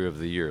small brewery of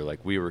the year, like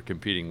we were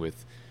competing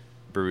with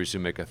breweries who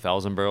make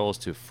 1,000 barrels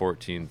to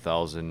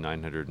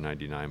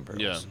 14,999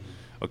 barrels. Yeah.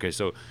 Okay,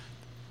 so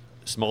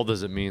small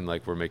doesn't mean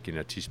like we're making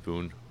a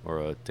teaspoon or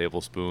a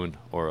tablespoon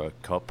or a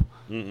cup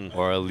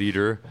or a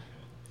liter.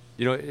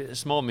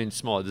 Small means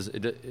small.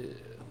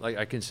 Like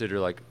I consider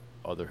like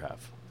other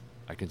half.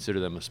 I consider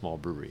them a small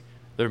brewery.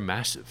 They're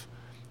massive.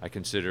 I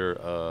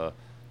consider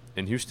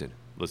in Houston.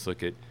 Let's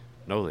look at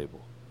No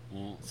Label.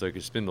 Let's look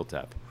at Spindle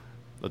Tap.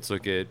 Let's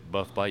look at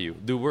Buff Bayou.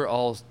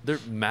 Dude, they're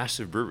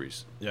massive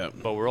breweries. Yeah.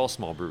 But we're all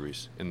small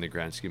breweries in the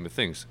grand scheme of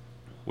things.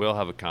 We all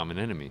have a common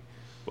enemy.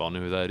 We all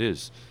know who that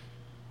is.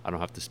 I don't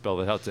have to spell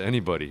that out to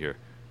anybody here.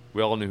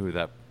 We all know who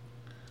that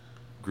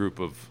group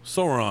of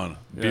Sauron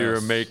beer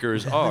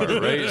makers are,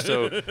 right?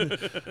 So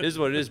it is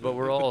what it is, but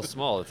we're all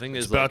small. The thing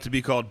is, It's about to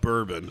be called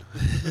bourbon.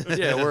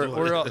 yeah,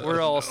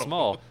 we're all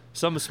small.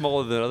 Some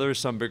smaller than others,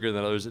 some bigger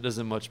than others. It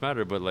doesn't much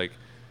matter. But like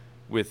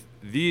with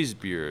these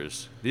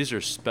beers, these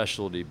are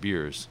specialty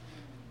beers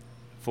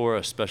for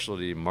a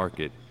specialty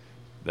market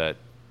that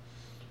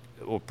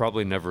will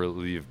probably never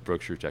leave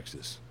Brookshire,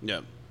 Texas.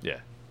 Yeah. Yeah,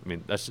 I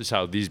mean that's just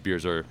how these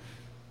beers are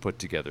put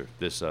together.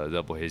 This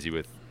double hazy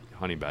with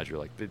honey badger,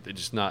 like they're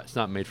just not. It's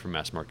not made for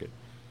mass market.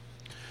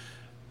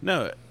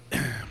 No,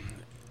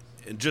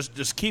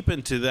 just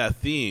keeping to that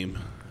theme.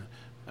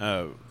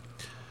 There's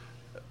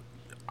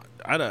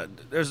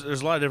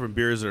a lot of different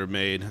beers that are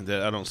made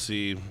that I don't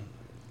see.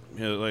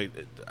 Like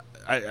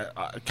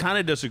I kind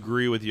of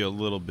disagree with you a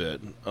little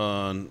bit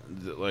on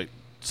like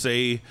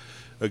say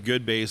a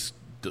good base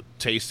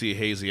tasty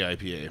hazy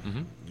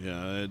IPA.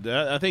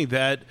 Yeah, I think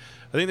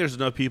there's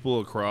enough people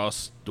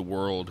across the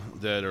world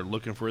that are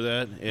looking for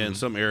that, and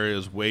some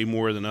areas way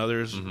more than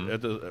others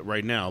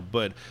right now.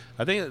 But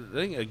I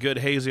think a good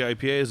hazy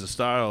IPA is a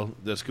style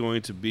that's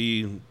going to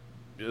be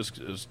there's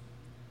going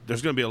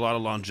to be a lot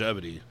of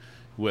longevity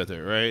with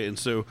it, right? And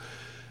so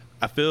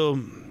I feel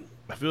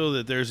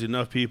that there's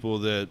enough people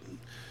that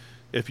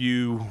if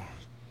you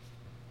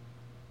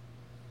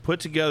put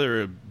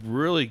together a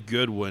really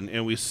good one,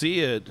 and we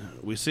see it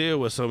with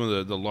some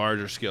of the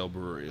larger scale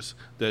breweries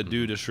that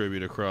do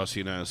distribute across the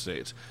United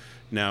States.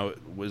 Now,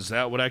 was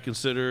that what I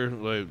consider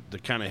like the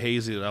kind of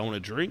hazy that I want to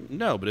drink?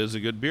 No, but is it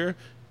a good beer?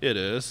 It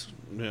is,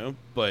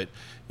 But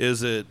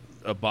is it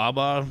a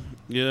Baba,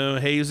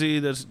 hazy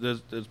that's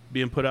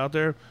being put out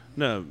there?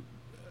 No,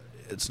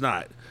 it's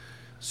not.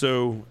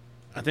 So,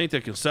 I think the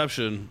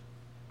conception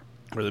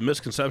or the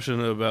misconception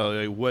about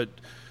like, what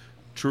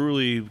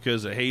truly,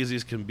 because the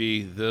hazies can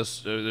be this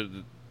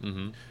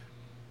from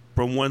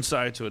one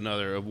side to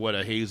another of what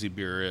a hazy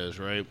beer is,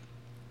 right?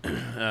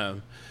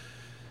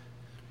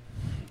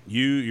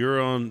 You're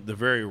on the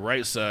very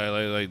right side,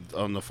 like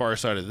on the far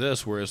side of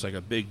this, where it's like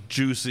a big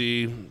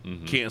juicy,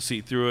 can't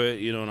see through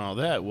it, and all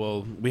that.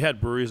 Well, we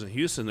had breweries in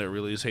Houston that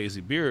released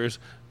hazy beers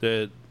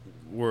they're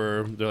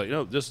like,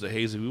 no, this is the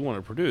hazy we want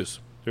to produce.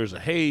 There's a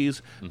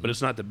haze, but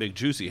it's not the big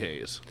juicy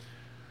haze.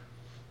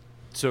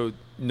 So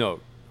no.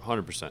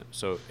 100%.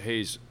 So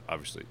haze,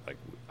 obviously, like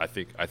I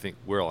think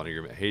we're all in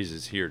agreement. Haze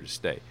is here to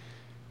stay.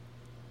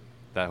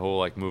 That whole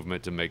like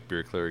movement to make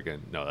beer clear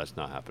again, no, that's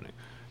not happening.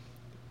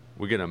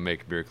 We're gonna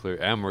make beer clear,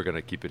 and we're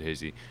gonna keep it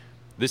hazy.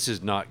 This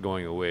is not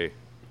going away.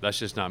 That's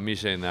just not me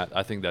saying that.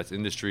 I think that's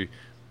industry.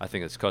 I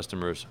think it's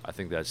customers. I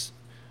think that's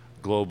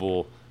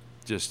global,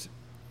 just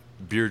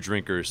beer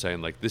drinkers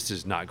saying like this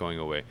is not going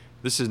away.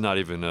 This is not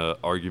even an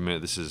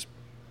argument. This is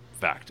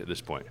fact at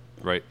this point,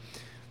 right?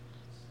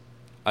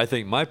 I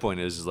think my point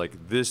is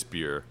like this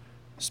beer,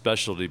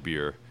 specialty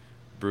beer,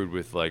 brewed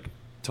with like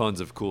tons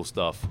of cool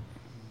stuff,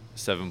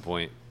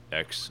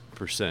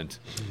 7.x%.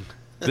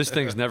 This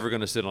thing's never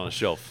going to sit on a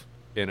shelf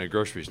in a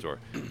grocery store.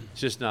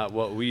 It's just not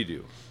what we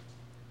do.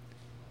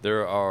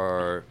 There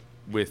are,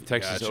 with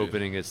Texas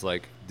opening its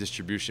like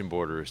distribution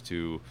borders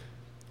to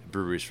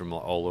breweries from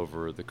all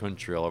over the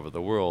country, all over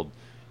the world,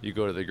 you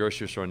go to the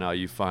grocery store now,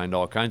 you find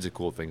all kinds of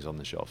cool things on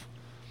the shelf.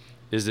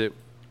 Is it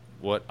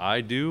what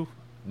I do?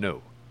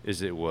 No.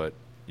 Is it what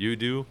you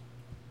do?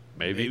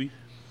 Maybe.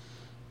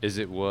 Is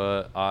it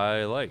what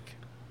I like?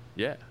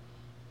 Yeah.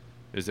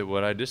 Is it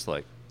what I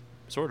dislike?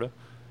 Sorta.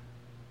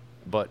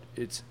 But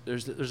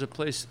there's a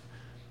place.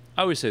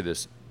 I always say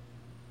this.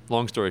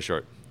 Long story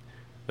short,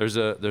 there's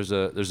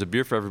a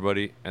beer for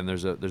everybody, and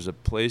there's a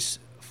place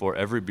for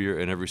every beer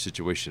in every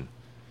situation.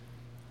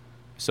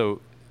 So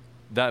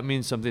that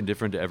means something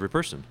different to every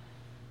person.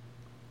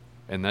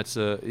 And that's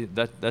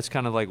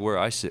kind of like where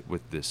I sit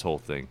with this whole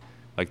thing.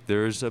 Like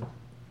there's a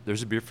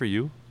beer for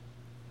you.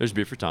 There's a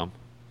beer for Tom.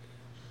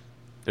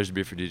 There's a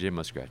beer for DJ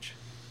Muskratch.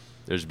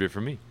 There's a beer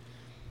for me.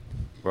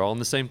 We're all in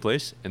the same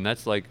place, and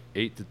that's like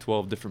 8 to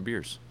 12 different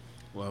beers.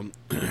 Well,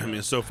 I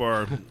mean, so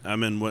far I've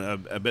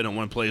been in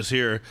one place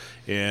here,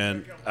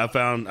 and I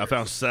found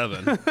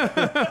 7.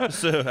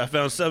 So I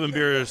found 7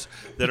 beers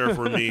that are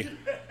for me.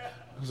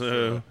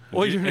 So,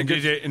 well,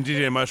 DJ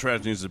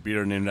Muskratch needs a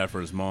beer named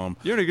after his mom.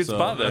 You're in a good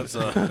spot then.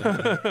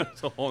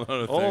 That's a whole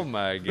other thing. Oh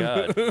my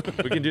God,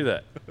 we can do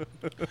that.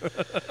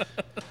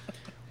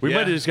 We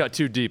might have just got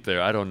too deep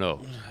there. I don't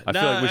know. I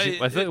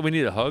feel like we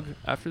need a hug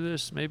after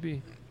this,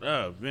 maybe.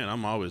 Oh man,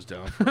 I'm always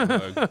down for a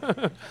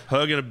hug.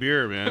 Hug and a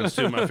beer, man. It's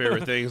 2 of my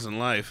favorite things in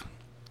life.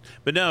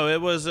 But no, it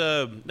was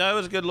a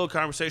good little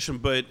conversation.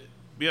 But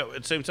yeah,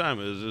 at the same time,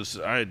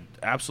 I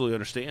absolutely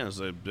understand. It's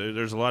like,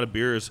 there's a lot of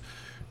beers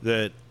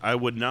that I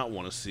would not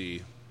want to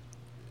see.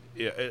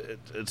 Yeah,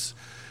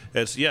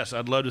 yes,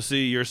 I'd love to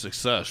see your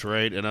success,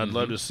 right? And I'd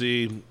love to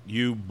see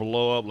you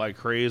blow up like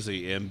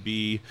crazy and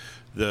be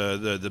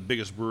the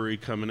biggest brewery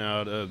coming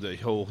out of the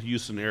whole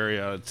Houston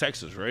area, out of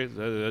Texas, right?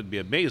 That'd be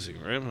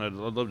amazing, right? I'd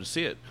love to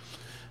see it.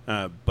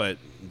 But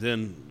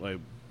then, like,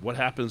 what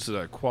happens to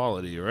that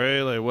quality,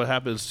 right? Like, what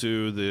happens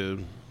to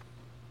the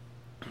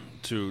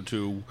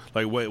to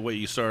like what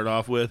you started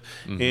off with?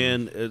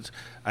 And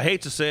I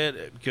hate to say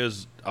it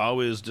because I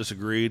always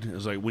disagreed.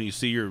 It's like when you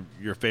see your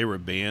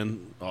favorite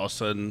band all of a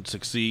sudden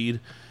succeed,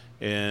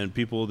 and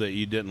people that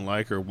you didn't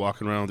like are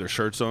walking around with their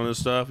shirts on and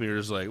stuff, and you're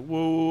just like,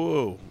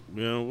 whoa,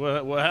 you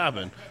know, what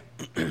happened?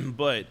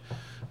 But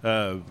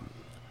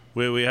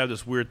we have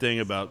this weird thing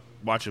about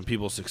watching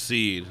people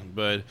succeed,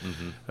 but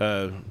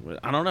I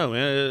don't know,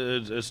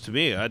 man. It's to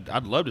me,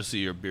 I'd love to see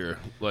your beer.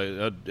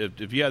 Like,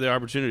 if you had the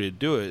opportunity to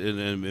do it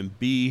and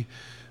be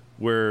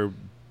where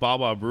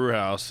Baba Brew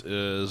House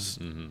is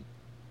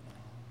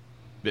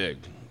big,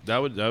 that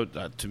would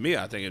to me,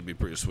 I think it'd be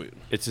pretty sweet.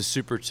 It's a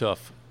super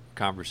tough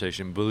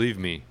conversation. Believe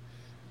me,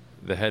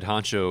 the head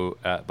honcho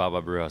at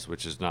Baba Brew House,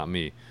 which is not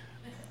me,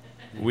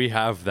 we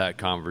have that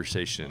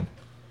conversation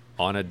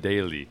on the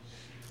daily.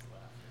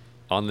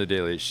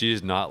 She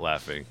is not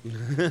laughing.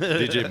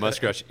 DJ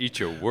Muskrat, eat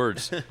your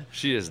words.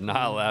 She is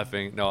not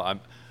laughing. No,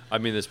 I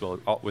mean this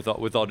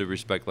with all due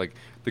respect. Like,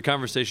 the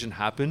conversation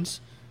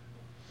happens,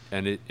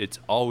 and it's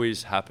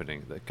always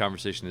happening. The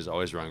conversation is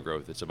always around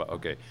growth. It's about,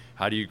 okay,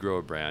 how do you grow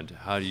a brand?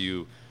 How do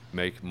you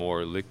make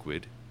more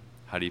liquid?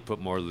 How do you put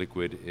more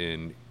liquid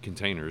in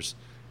containers?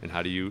 And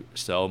how do you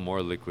sell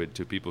more liquid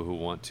to people who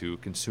want to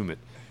consume it?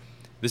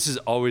 This is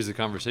always the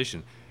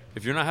conversation.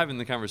 If you're not having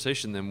the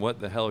conversation, then what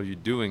the hell are you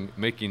doing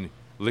making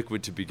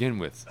liquid to begin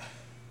with?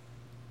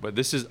 But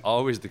this is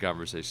always the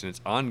conversation.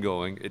 It's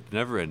ongoing. It's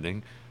never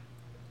ending.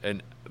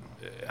 And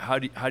how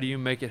do you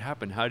make it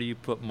happen? How do you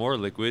put more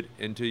liquid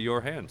into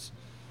your hands?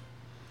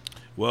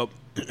 Well,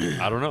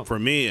 I don't know. For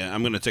me,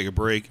 I'm going to take a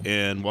break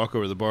and walk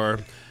over to the bar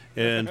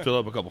and fill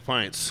up a couple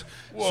pints.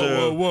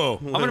 Whoa.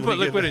 I'm going to put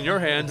liquid in your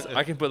hands.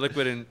 I can put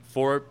liquid in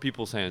 4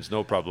 people's hands.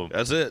 No problem.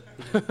 That's it.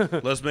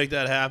 Let's make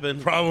that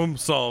happen. Problem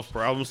solved.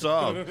 Problem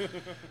solved.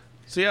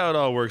 See how it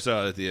all works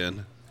out at the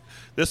end.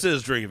 This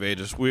is Drink of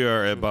Ages. We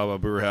are at Baba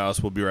Brew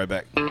House. We'll be right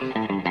back.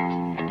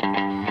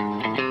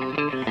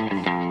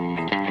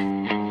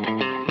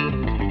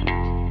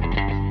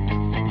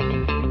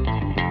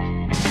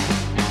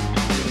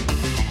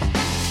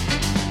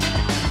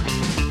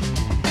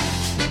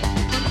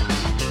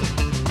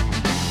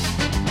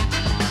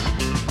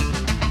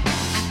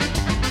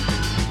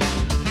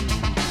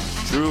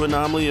 True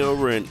Anomaly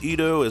over in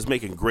Edo is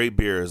making great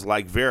beers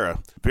like Vera.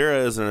 Vera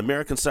is an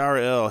American sour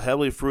ale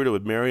heavily fruited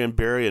with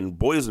Marionberry and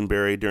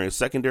boysenberry during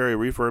secondary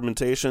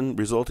re-fermentation,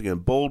 resulting in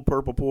bold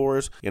purple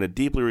pours and a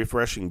deeply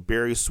refreshing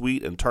berry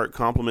sweet and tart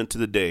complement to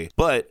the day.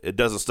 But it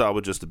doesn't stop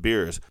with just the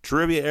beers.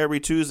 Trivia every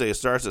Tuesday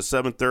starts at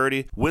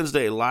 7:30.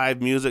 Wednesday,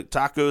 live music,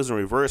 tacos, and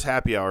reverse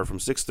happy hour from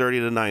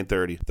 6:30 to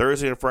 9:30.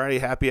 Thursday and Friday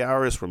happy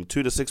hour is from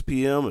 2 to 6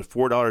 p.m. at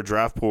 $4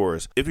 draft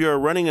pours. If you are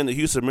running in the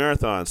Houston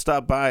Marathon,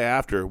 stop by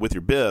after with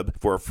your bib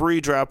for a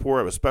free draft pour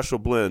of a special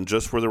blend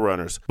just for the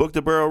runners. Book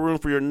the barrel room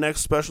for your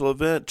next special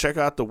event. Check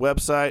out the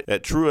website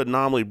at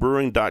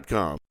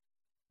trueanomalybrewing.com.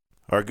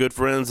 Our good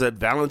friends at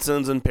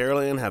Valentin's in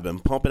Pearland have been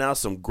pumping out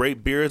some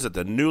great beers at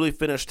the newly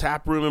finished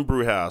tap room and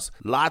brew house.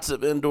 Lots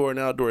of indoor and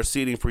outdoor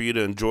seating for you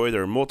to enjoy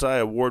their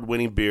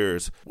multi-award-winning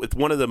beers. With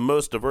one of the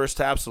most diverse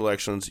tap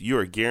selections, you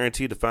are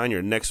guaranteed to find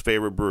your next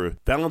favorite brew.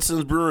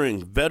 Valentin's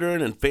Brewing,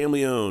 veteran and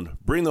family-owned.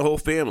 Bring the whole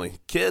family.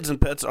 Kids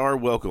and pets are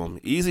welcome.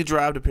 Easy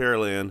drive to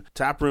Pearland.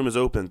 Tap room is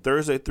open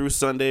Thursday through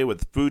Sunday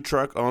with food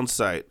truck on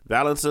site.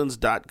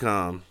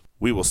 Valentins.com.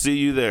 We will see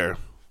you there.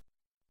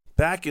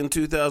 Back in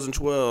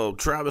 2012,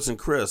 Travis and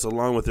Chris,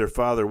 along with their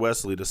father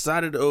Wesley,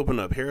 decided to open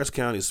up Harris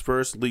County's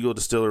first legal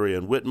distillery,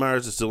 and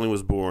Whitmeyer's Distilling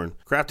was born.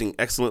 Crafting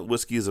excellent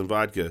whiskeys and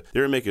vodka, they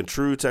were making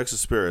true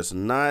Texas spirits,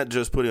 not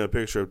just putting a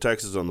picture of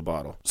Texas on the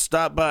bottle.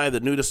 Stop by the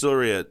new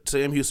distillery at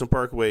Sam Houston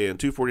Parkway and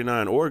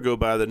 249, or go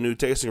by the new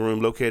tasting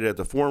room located at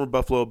the former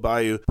Buffalo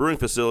Bayou Brewing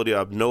Facility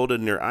of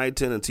Nolden near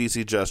I-10 and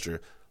TC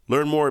Jester.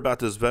 Learn more about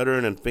this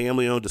veteran and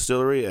family-owned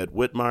distillery at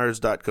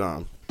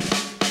whitmeyers.com.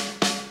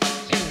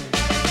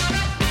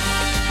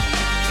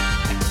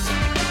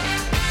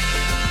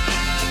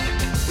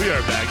 We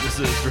are back. This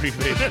is Drink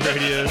of Ages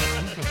Radio.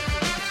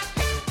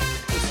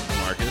 This is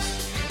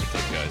Marcus. What's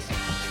up, guys?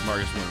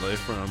 Marcus Morley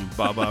from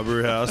Baba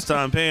Brew House.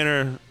 Tom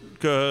Painter,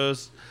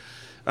 co-host.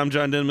 I'm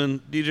John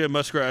Denman. DJ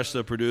Muskrat,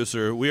 the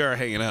producer. We are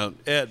hanging out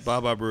at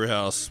Baba Brew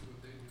House.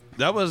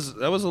 That was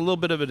a little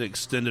bit of an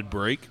extended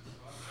break.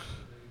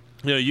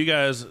 You know, you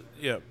guys,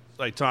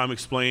 like Tom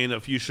explained a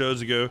few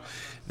shows ago,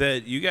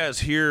 that you guys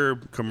hear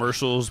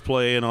commercials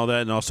play and all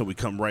that, and also we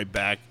come right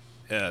back.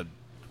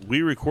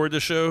 We record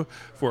the show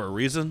for a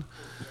reason.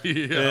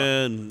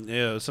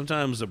 And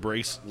sometimes the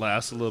breaks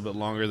last a little bit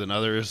longer than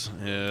others.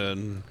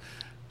 And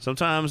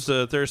Sometimes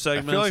the third I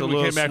segment's feel like a we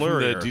little came back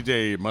slurrier. from the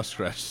DJ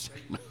Muskrat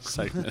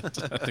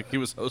segment. I think he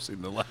was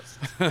hosting the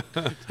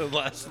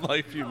last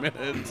like few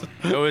minutes.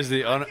 It was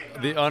the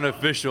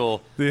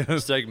unofficial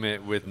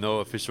segment with no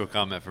official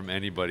comment from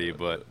anybody,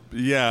 but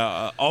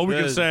Yeah, all we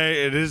can There's-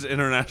 say it is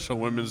International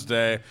Women's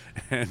Day,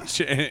 and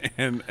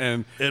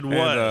It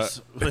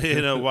was,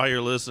 while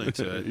you're listening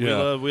to it.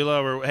 Yeah. We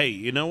love her. Hey,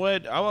 you know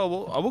what? I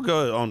will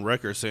go on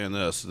record saying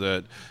this,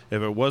 that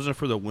if it wasn't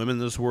for the women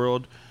in this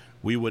world,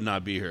 we would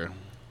not be here.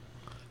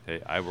 hey,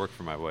 I work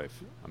for my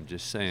wife. I'm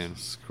just saying,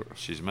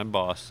 she's my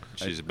boss.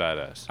 She's a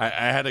badass. I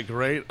had a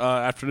great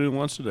afternoon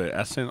lunch today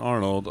at St.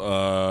 Arnold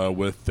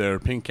with their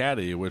Pink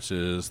Caddy, which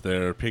is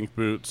their Pink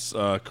Boots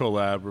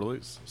collab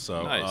release.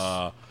 So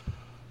Nice.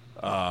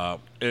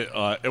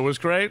 it was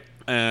great,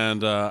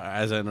 and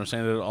as I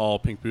understand it, all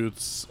Pink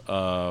Boots,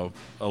 a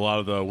lot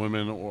of the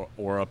women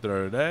were up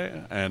there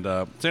today. And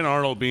St.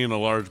 Arnold being a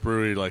large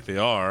brewery like they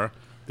are,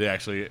 they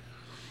actually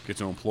get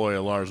to employ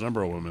a large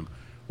number of women.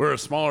 We're a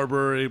smaller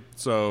brewery,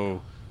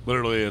 so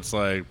literally it's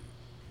like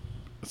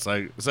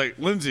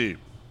Lindsay,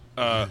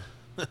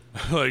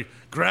 like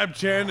grab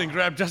Chen and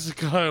grab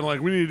Jessica, and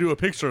like we need to do a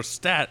picture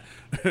stat.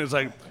 It's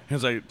like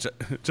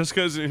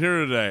Jessica isn't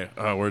here today.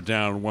 We're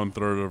down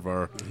 1/3 of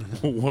our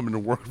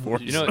woman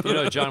workforce. You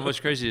know, John. What's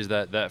crazy is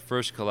that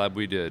first collab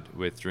we did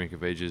with Drink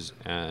of Ages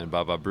and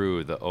Baba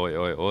Brew, the Oi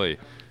Oi Oi,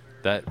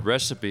 that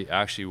recipe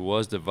actually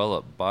was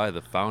developed by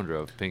the founder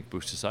of Pink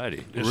Boost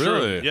Society.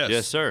 Really? Yes.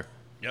 Yes, sir.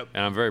 Yep.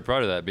 And I'm very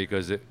proud of that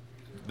because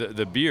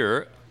the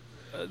beer,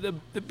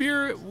 the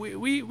beer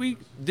we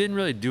didn't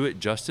really do it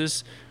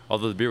justice.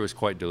 Although the beer was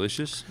quite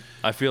delicious,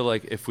 I feel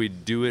like if we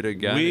do it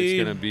again,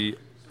 it's gonna be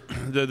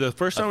The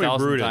first time we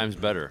 1,000 brewed times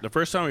it, better. The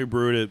first time we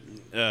brewed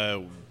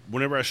it,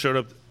 whenever I showed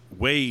up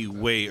way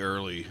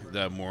early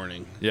that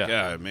morning. Yeah.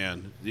 God,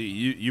 man,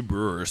 you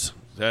brewers,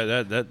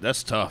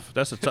 that's tough.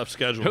 That's a tough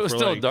schedule. It was for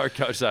still like dark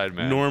outside,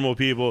 man. normal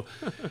people.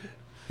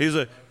 He's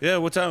like, yeah,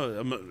 what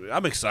time?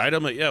 I'm excited.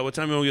 I'm like, yeah, what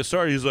time are we gonna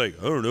start? He's like,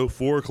 I don't know,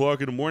 4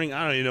 o'clock in the morning.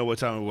 I don't even know what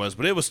time it was,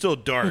 but it was still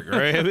dark,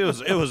 right? I mean,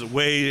 it was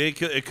way. It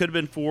could have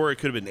been 4. It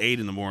could have been 8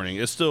 in the morning.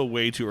 It's still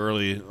way too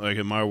early, like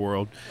in my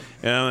world.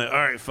 And I'm like, all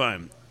right,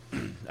 fine.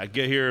 I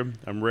get here.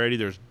 I'm ready.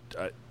 There's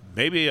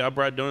maybe I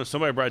brought donuts.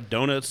 Somebody brought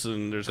donuts,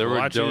 and there's There were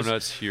kolaches.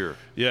 donuts here.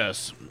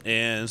 Yes,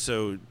 and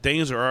so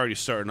things are already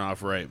starting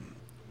off right.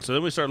 So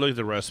then we start looking at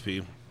the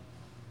recipe.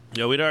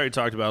 Yeah, we'd already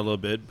talked about it a little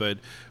bit, but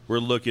we're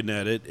looking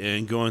at it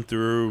and going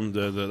through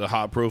the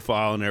hop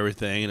profile and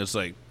everything, and it's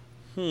like,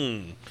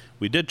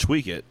 we did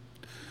tweak it.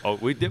 Oh,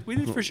 we did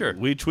for sure.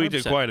 We tweaked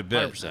it 100%, quite a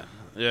bit. 100%.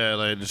 Yeah,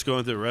 like just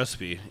going through the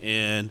recipe,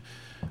 and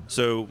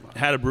so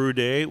had a brew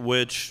day,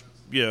 which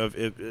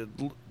if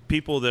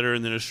people that are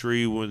in the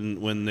industry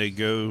when they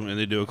go and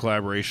they do a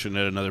collaboration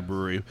at another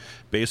brewery,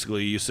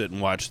 basically you sit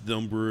and watch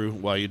them brew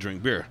while you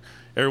drink beer.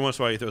 Every once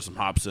in a while you throw some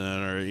hops in,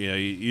 or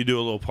you do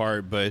a little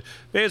part, but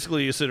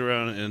basically you sit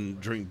around and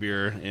drink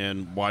beer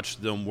and watch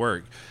them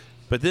work.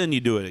 But then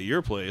you do it at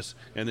your place,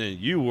 and then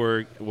you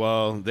work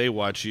while they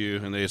watch you,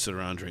 and they sit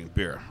around and drink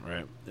beer.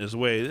 Right? It's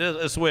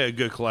the way a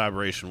good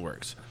collaboration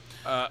works.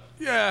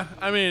 Yeah,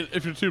 I mean,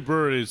 if you're two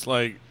breweries,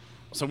 like,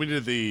 so we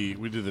did the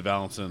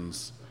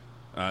Valentine's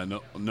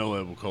no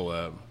label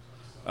collab,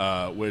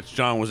 which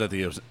John was at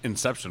the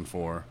inception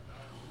for.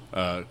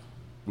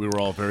 We were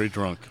all very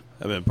drunk.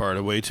 I've been part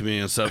of way too many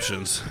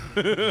inceptions.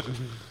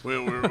 we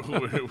were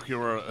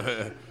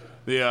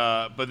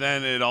but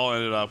then it all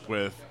ended up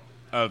with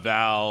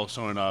Val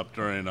showing up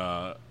during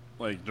a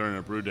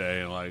brew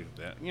day, and like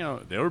that,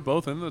 they were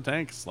both in the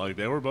tanks, like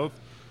they were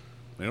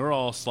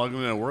all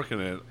slugging and working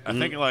it. I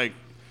think like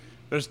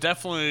there's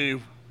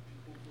definitely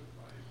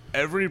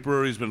every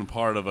brewery's been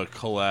part of a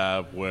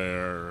collab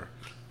where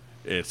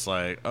it's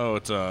like, oh,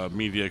 it's a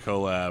media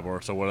collab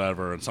or so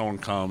whatever, and someone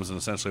comes and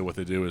essentially what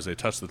they do is they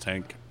touch the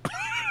tank.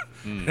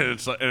 And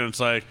it's like it's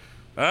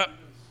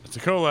a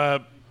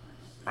collab.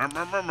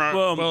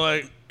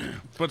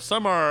 But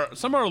some are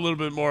a little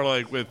bit more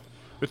like with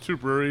two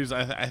breweries.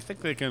 I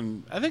think they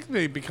can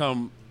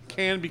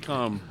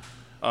become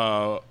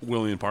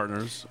willing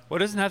partners. Well, it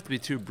doesn't have to be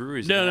two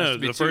breweries. It No, has to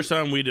be the two- first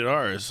time we did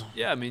ours.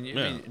 Yeah, I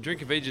mean,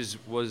 Drink of Ages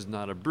was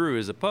not a brew,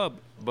 it's a pub,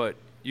 but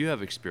you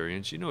have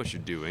experience. You know what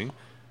you're doing.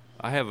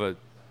 I have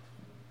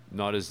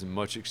not as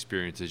much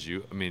experience as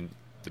you. I mean,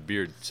 the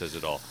beard says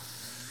it all.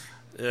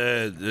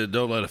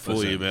 Don't let it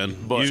fool you, man.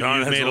 But John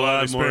you've has made a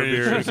lot of more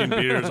experience beer.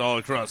 drinking beers all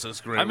across this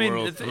great I mean,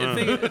 world.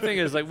 the thing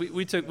is, like,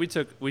 we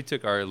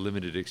took our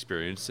limited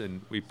experience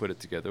and we put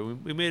it together.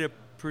 We made a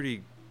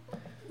pretty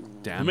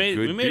damn good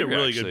We made a beer,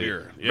 really good actually.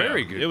 beer. Yeah,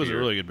 Very good. It was a beer.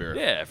 really good beer.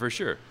 Yeah, for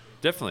sure,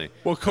 definitely.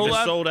 Well, It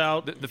collab sold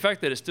out. The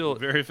fact that it still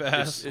Very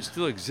fast. it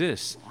still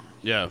exists.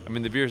 Yeah. I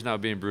mean, the beer is now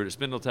being brewed at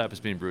Spindle Tap. It's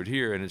being brewed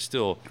here, and it's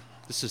still.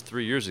 This is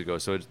 3 years ago,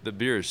 so the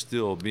beer is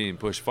still being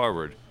pushed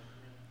forward.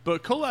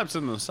 But collabs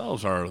in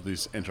themselves are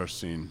these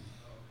interesting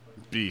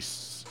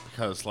beasts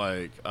because,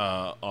 like,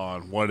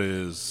 on what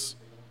is,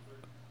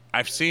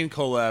 I've seen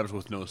collabs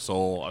with no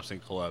soul. I've seen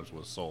collabs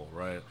with soul,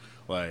 right?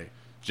 Like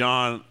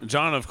John,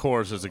 of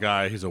course, is a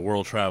guy. He's a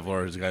world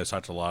traveler. He's a guy who's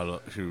talked to a lot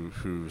of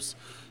who's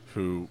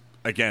who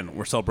again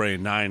we're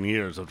celebrating 9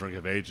 years of Drink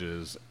of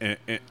Ages in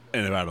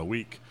about a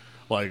week,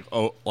 like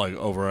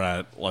over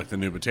at like the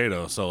New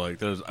Potato. So like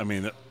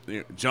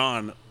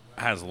John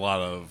has a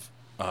lot of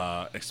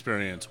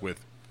experience with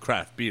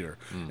craft beer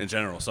in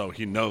general, so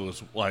he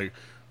knows like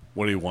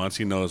what he wants.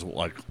 He knows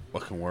like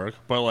what can work.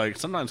 But like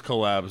sometimes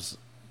collabs,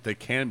 they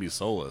can be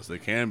soulless. They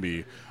can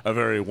be a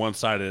very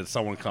one-sided.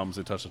 Someone comes,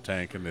 they touch the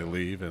tank, and they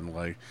leave, and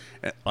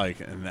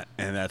and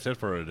that's it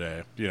for a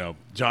day. You know,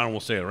 John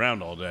will stay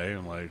around all day,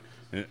 and like,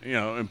 you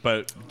know,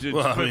 but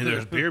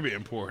there's beer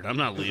being poured. I'm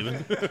not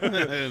leaving.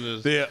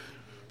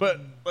 But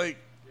like,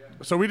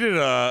 so we did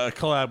a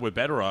collab with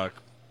Bedrock,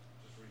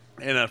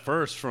 and at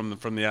first, from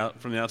the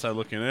outside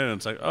looking in,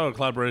 it's like, oh,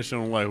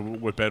 collaboration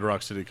with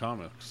Bedrock City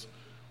Comics.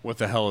 What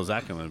the hell is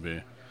that going to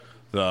be?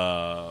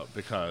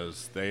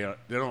 Because they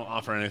don't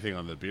offer anything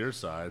on the beer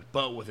side,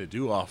 but what they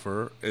do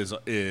offer is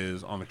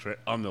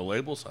on the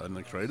label side and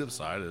the creative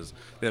side is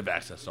they have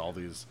access to all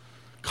these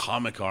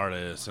comic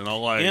artists and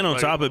all and on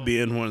top of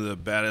being one of the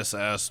baddest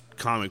ass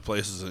comic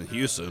places in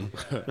Houston,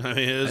 I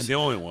mean, and the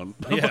only one.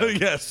 Yeah.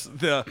 Yes.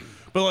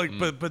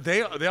 But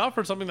they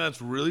offered something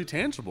that's really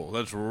tangible.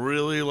 That's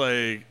really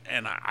like,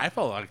 and I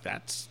felt like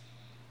that's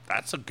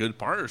a good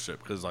partnership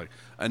because like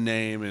a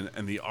name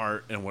and the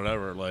art and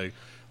whatever, like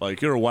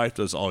your wife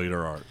does all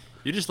your art.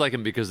 You just like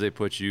them because they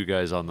put you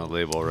guys on the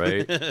label,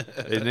 right?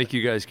 They make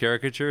you guys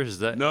caricatures. Is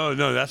that no?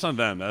 That's not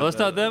them. That's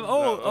not them.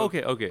 Oh,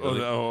 okay.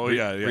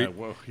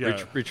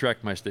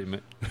 Retract my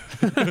statement.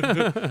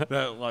 That's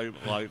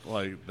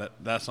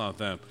not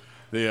them.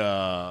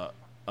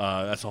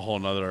 That's a whole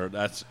nother.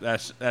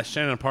 That's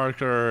Shannon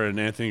Parker and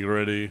Anthony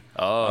Gritty.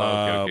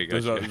 Oh, okay,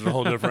 gotcha. There's a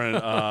whole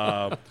different.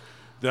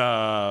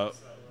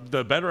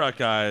 The Bedrock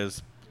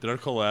guys, their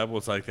collab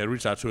was like they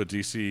reached out to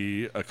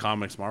a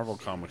comics, Marvel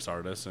comics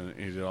artist, and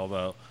he did all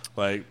the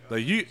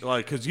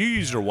because you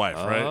use your wife,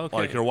 right? Okay.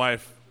 Like your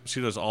wife, she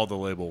does all the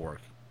label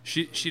work.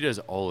 She does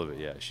all of it.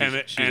 Yeah, she's and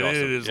awesome.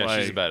 It is yeah,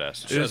 like she's a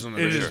badass.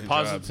 It is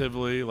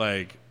positively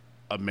like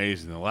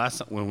amazing. The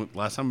last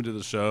time we did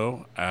the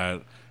show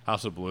at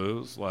House of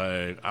Blues,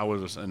 like I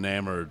was just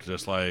enamored,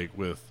 just like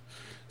with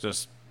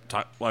just.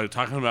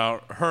 Talking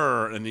about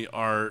her and the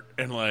art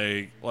and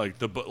like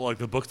the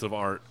books of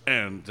art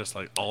and just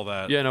like all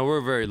that. Yeah, no, we're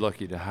very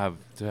lucky to have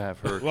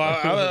her. Well,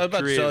 I was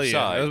about to tell you.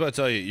 Side. I was about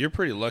to tell you, you're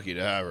pretty lucky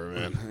to have her,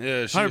 man.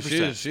 Yeah,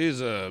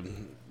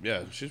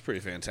 she's pretty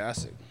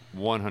fantastic.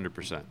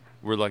 100%.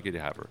 We're lucky to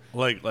have her.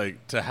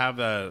 Like to have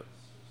that.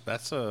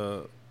 That's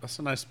a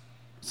nice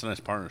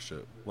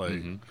partnership. Like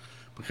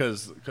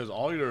because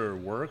all your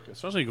work,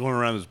 especially going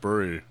around this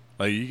brewery.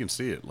 Like you can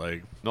see it,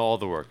 like no, all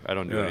the work. I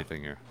don't do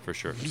anything here for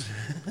sure.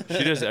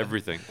 She does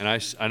everything, and I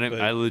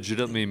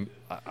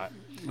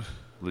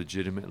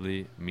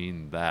legitimately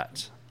mean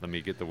that. Let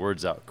me get the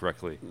words out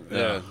correctly.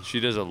 Yeah, she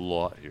does a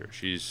lot here.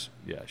 She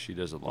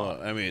does a lot.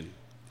 Well, I mean,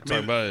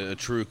 talk about a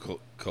true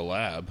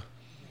collab.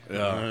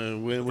 Yeah,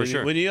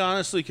 when you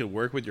honestly can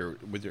work with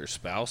your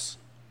spouse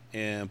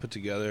and put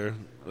together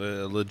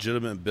a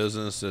legitimate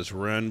business that's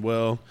run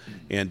well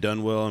and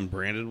done well and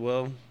branded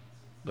well,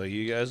 like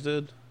you guys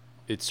did.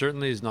 It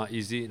certainly is not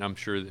easy, and I'm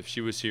sure if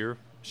she was here,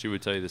 she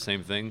would tell you the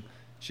same thing.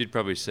 She'd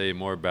probably say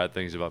more bad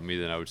things about me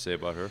than I would say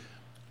about her.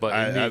 But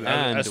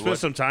I spent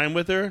some time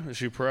with her.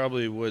 She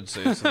probably would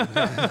say some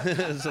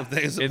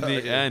things in about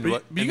the end.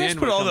 But you guys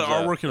put all the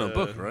artwork in a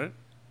book, right?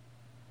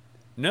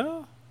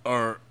 No.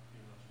 Or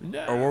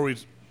were we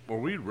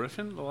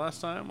riffing the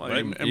last time?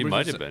 Like, you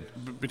might have been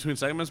between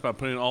segments by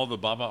putting all the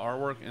Baba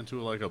artwork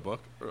into like a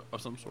book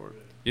of some sort.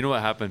 You know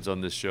what happens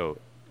on this show,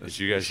 as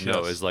you guys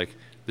know, is like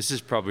this is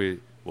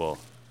probably. Well,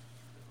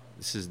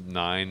 this is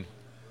 9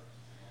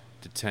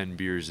 to 10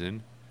 beers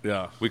in.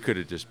 Yeah. We could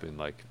have just been,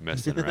 like,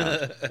 messing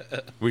around.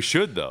 We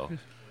should, though.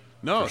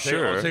 No,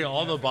 sure. Take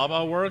all the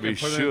Baba work and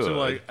put it into,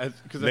 like...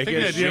 Because I think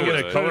the idea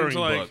was a coloring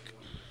book.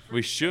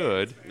 We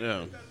should.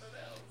 Yeah.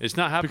 It's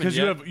not happening because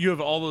yet. you have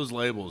all those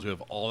labels. You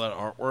have all that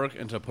artwork,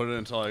 and to put it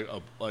into, like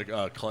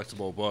a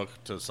collectible book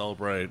to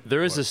celebrate...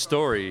 There is a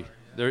story.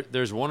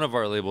 There's one of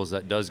our labels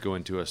that does go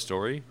into a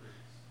story,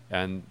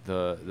 and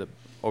the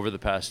over the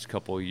past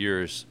couple of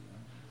years,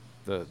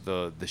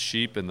 the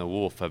sheep and the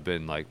wolf have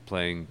been like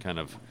playing kind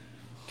of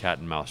cat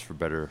and mouse for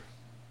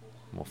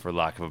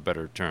lack of a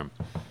better term.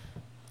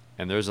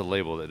 And there's a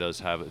label that does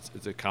have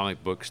it's a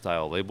comic book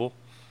style label.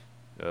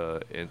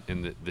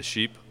 And the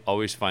sheep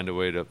always find a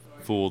way to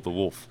fool the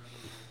wolf.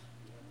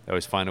 They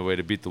always find a way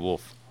to beat the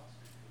wolf.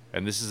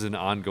 And this is an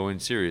ongoing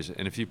series.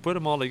 And if you put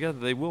them all together,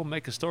 they will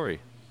make a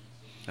story.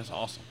 That's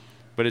awesome.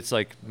 But it's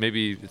like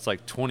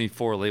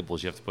 24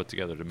 labels you have to put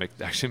together to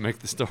actually make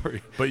the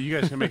story. But you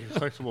guys can make a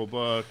collectible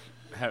book,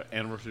 have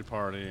anniversary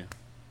party,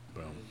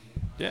 boom.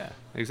 Yeah,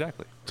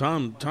 exactly.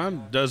 Tom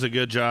does a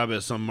good job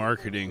at some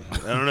marketing. I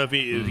don't know if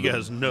you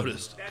guys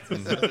noticed.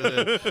 That's a Tom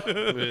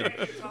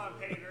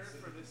Hader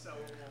for the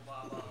sellable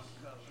Baba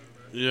cover.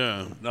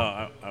 Yeah.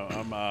 No,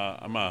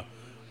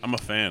 I'm a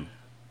fan.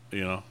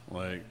 You know,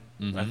 like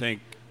I think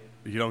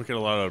you don't get a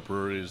lot of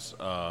breweries.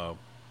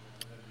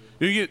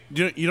 You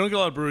don't get a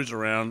lot of breweries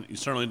around. You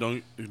certainly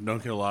don't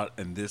get a lot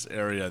in this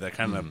area that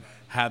kind of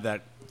have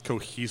that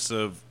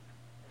cohesive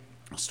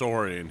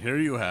story. And here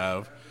you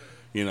have,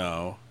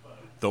 the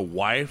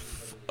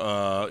wife,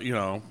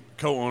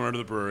 co-owner of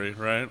the brewery,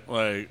 right?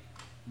 Like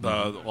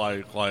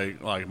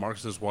like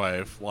Marcus's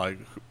wife, like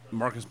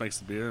Marcus makes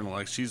the beer, and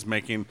like she's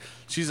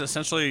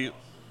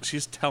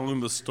telling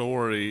the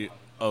story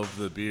of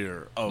the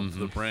beer, of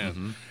the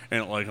brand,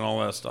 and like all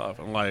that stuff,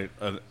 and like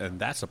and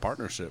that's a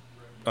partnership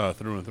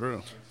through and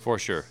through, for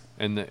sure.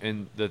 And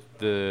the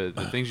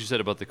things you said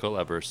about the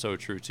collab are so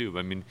true too.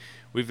 I mean,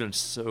 we've done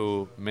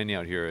so many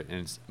out here,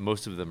 and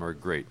most of them are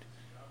great,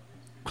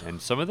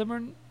 and some of them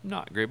are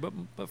not great, but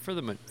for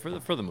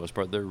the most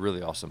part, they're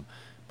really awesome.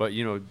 But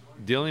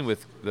dealing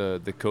with the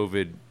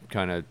COVID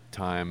kind of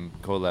time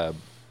collab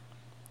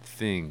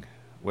thing,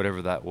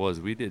 whatever that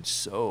was, we did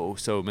so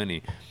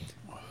many,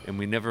 and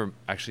we never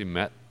actually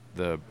met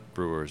the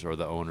brewers or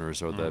the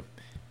owners or the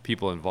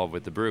people involved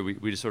with the brewery.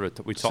 We just sort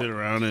of we talked, sit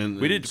around and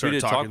we did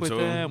talk with them.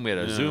 them. We had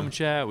a Zoom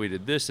chat. We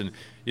did this, and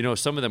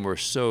some of them were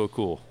so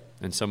cool,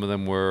 and some of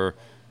them were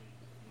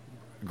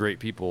great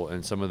people,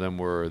 and some of them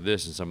were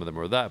this, and some of them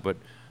were that. But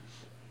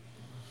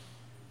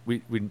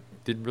we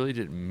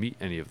didn't meet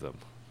any of them.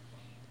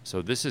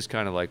 So this is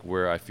kind of like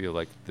where I feel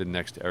like the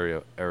next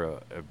era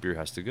of beer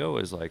has to go,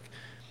 is like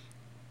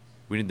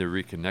we need to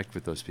reconnect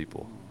with those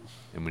people,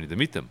 and we need to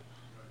meet them.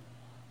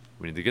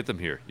 We need to get them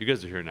here. You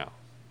guys are here now.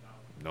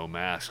 No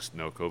masks,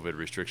 no COVID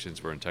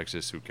restrictions. We're in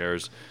Texas. Who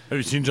cares? Have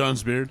you seen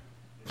John's beard?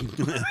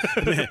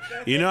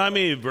 You know how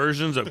many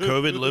versions of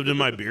COVID lived in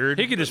my beard?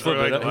 He could just flip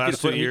it up.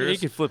 He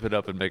could flip it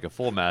up and make a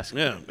full mask.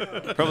 Yeah,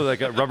 probably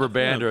like a rubber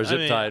band or a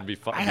zip tie and be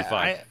fine.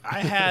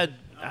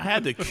 I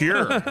had the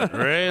cure,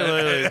 right?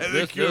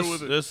 Like,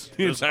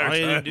 this all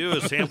you need to do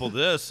is sample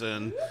this,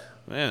 and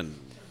man.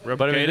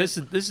 But I mean, this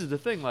is the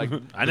thing. Like,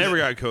 I never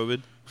got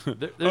COVID.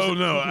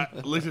 I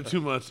licked it too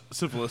much.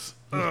 Syphilis.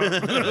 He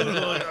died.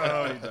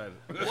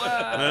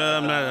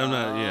 I'm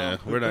not. Yeah,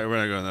 we're not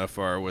going that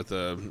far with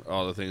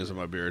all the things in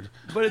my beard.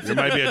 But there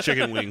might be a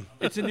chicken wing.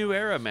 It's a new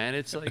era, man.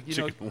 It's like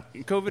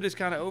COVID is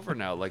kind of over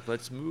now. Like,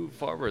 let's move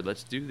forward.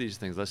 Let's do these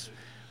things.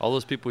 All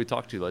those people we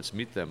talk to, let's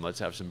meet them. Let's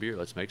have some beer.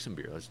 Let's make some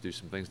beer. Let's do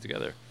some things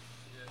together.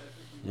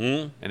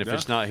 And if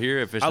it's not here,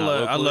 if it's not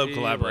locally, I love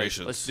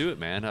collaborations. Let's do it,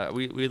 man.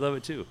 We love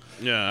it too.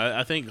 Yeah,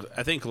 I think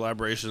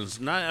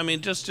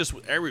collaborations. Just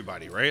with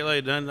everybody, right?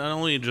 Like not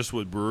only just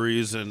with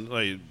breweries and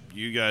like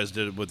you guys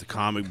did it with the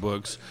comic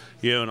books,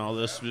 and all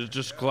this.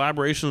 Just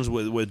collaborations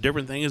with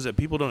different things that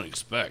people don't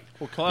expect.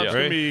 Well, collabs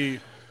can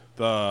be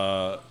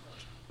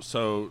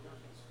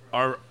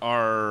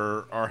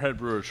our head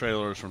brewer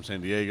Trailers from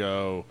San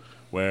Diego,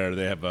 where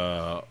they have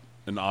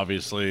and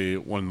obviously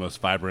one of the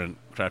most vibrant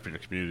craft beer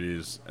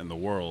communities in the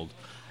world,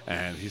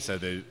 and he said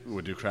they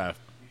would do craft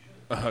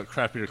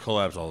beer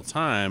collabs all the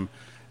time,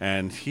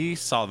 and he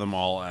saw them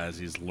all as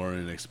these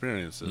learning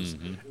experiences.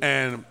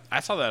 And I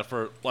saw that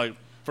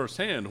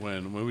firsthand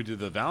when we did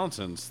the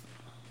Valentine's.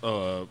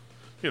 Like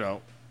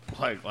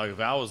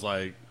Val was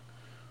like,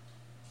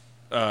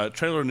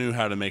 Trailer knew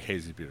how to make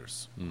hazy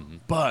beers,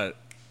 but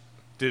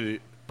did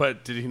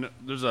he know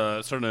there's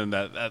a certain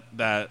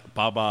that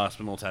Baba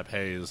Spindle Tap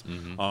Haze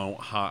on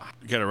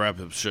Gotta wrap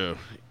up the show,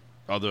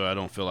 although I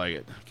don't feel like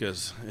it,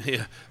 because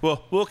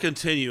we'll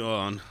continue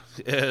on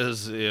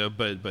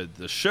but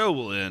the show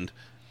will end.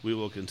 We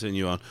will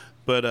continue on,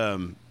 but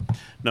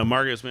no,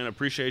 Marcus, man, I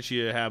appreciate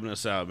you having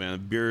us out, man. The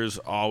beer is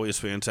always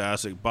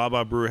fantastic.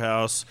 Baba Brew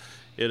House,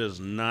 it is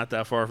not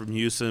that far from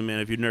Houston, man.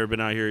 If you've never been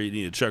out here, you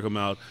need to check them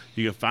out.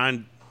 You can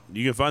find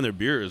their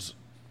beers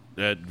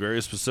at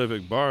very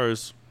specific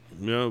bars.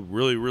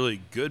 Really,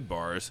 really good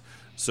bars.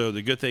 So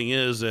the good thing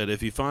is that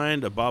if you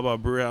find a Baba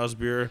Brewhouse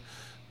beer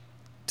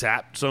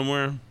tapped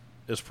somewhere,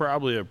 it's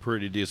probably a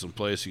pretty decent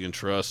place you can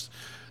trust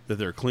that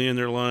they're cleaning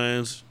their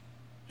lines,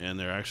 and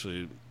they're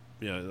actually,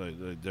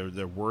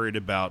 they're worried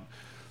about,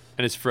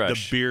 and it's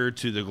fresh, the beer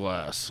to the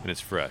glass, and it's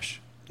fresh.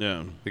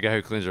 Yeah, the guy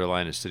who cleans their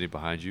line is sitting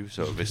behind you,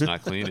 so if it's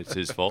not clean, it's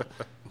his fault.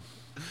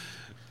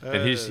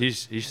 And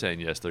he's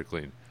saying yes, they're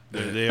clean.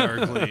 They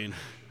are clean.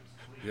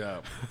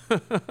 Yeah,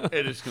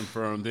 it is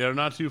confirmed. They are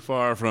not too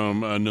far from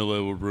No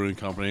Label Brewing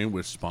Company,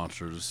 which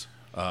sponsors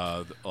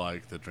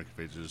like the Drink of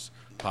Ages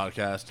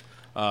podcast.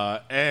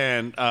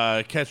 And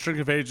catch Drink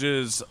of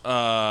Ages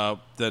the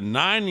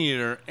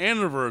 9-year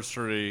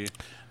anniversary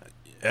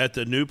at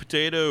the New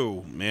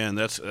Potato. Man,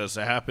 that's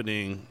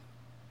happening,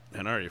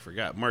 and I already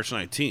forgot. March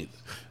 19th.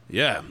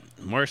 Yeah,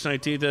 March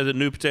 19th at the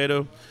New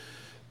Potato.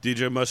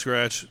 DJ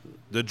Muskrat,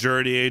 the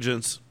Journey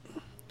Agents.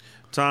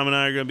 Tom and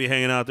I are going to be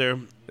hanging out there.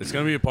 It's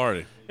going to be a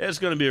party. It's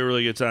going to be a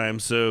really good time.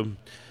 So,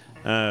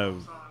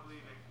 Tom's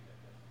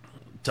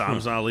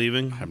not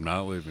leaving. I'm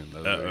not leaving.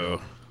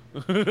 Uh-oh.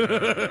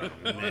 Man.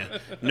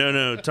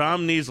 No.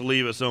 Tom needs to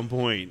leave at some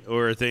point,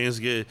 or things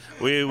get.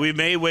 We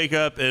may wake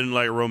up in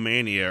like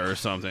Romania or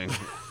something.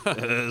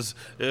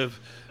 The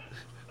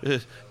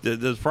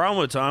problem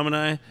with Tom and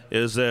I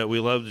is that we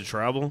love to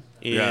travel,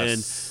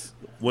 and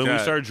when we Yeah.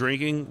 start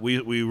drinking, we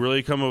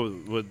really come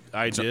up with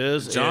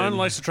ideas. John and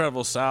likes to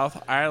travel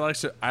south. I like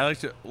to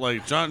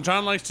like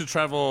John likes to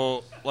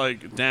travel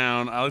like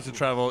down. I like to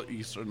travel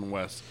east and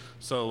west.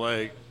 So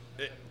like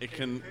it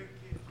can.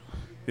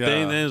 Yeah.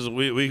 thing is,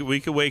 we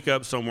could wake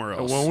up somewhere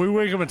else. When we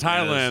wake up in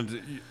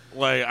Thailand,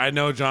 like I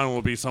know John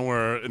will be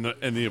somewhere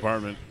in the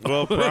apartment.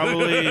 Well,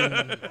 probably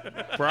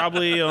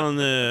on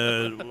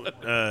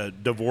the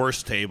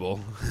divorce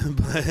table.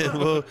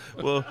 But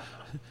we'll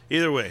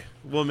either way,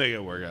 we'll make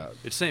it work out.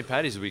 It's St.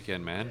 Patty's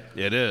weekend, man.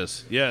 It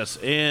is, yes,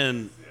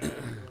 and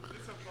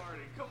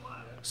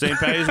St.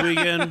 Patty's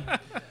weekend.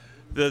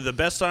 The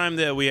best time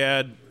that we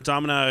had,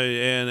 Tom and I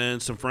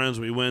and some friends,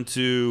 we went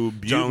to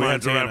Butte, John, we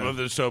have to wrap Montana. up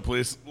this show,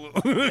 please.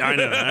 I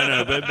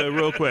know, but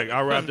real quick,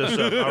 I'll wrap this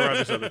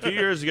up. A few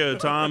years ago,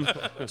 Tom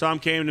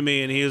came to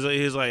me and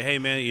he's like, "Hey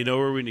man, you know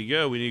where we need to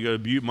go? We need to go to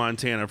Butte,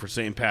 Montana for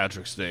St.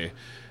 Patrick's Day."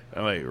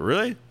 I'm like,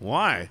 "Really?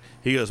 Why?"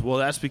 He goes, "Well,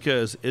 that's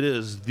because it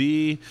is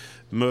the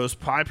most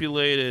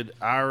populated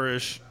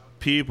Irish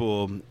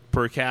people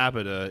per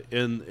capita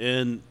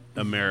in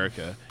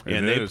America,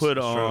 and they put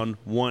on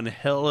one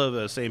hell of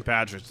a St.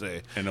 Patrick's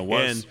Day." And it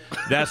was. And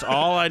that's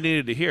all I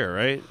needed to hear,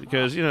 right?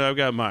 Because, I've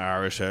got my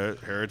Irish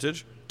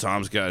heritage.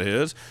 Tom's got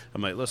his.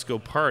 I'm like, let's go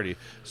party.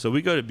 So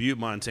we go to Butte,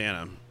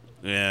 Montana,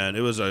 and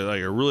it was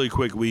like a really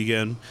quick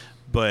weekend,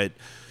 but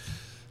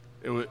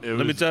let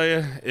me tell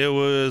you, it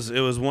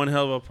was one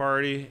hell of a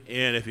party.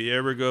 And if you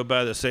ever go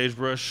by the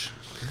Sagebrush,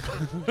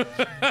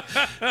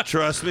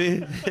 trust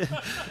me,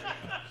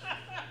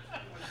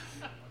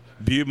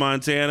 Butte,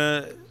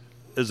 Montana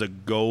is a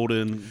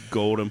golden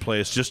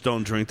place. Just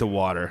don't drink the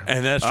water.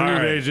 And that's All Drink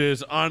of right.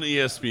 Ages on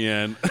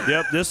ESPN.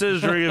 Yep, this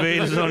is Drink of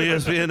Ages on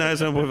ESPN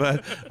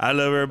 97.5. I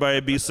love everybody.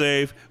 Be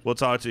safe. We'll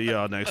talk to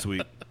y'all next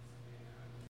week.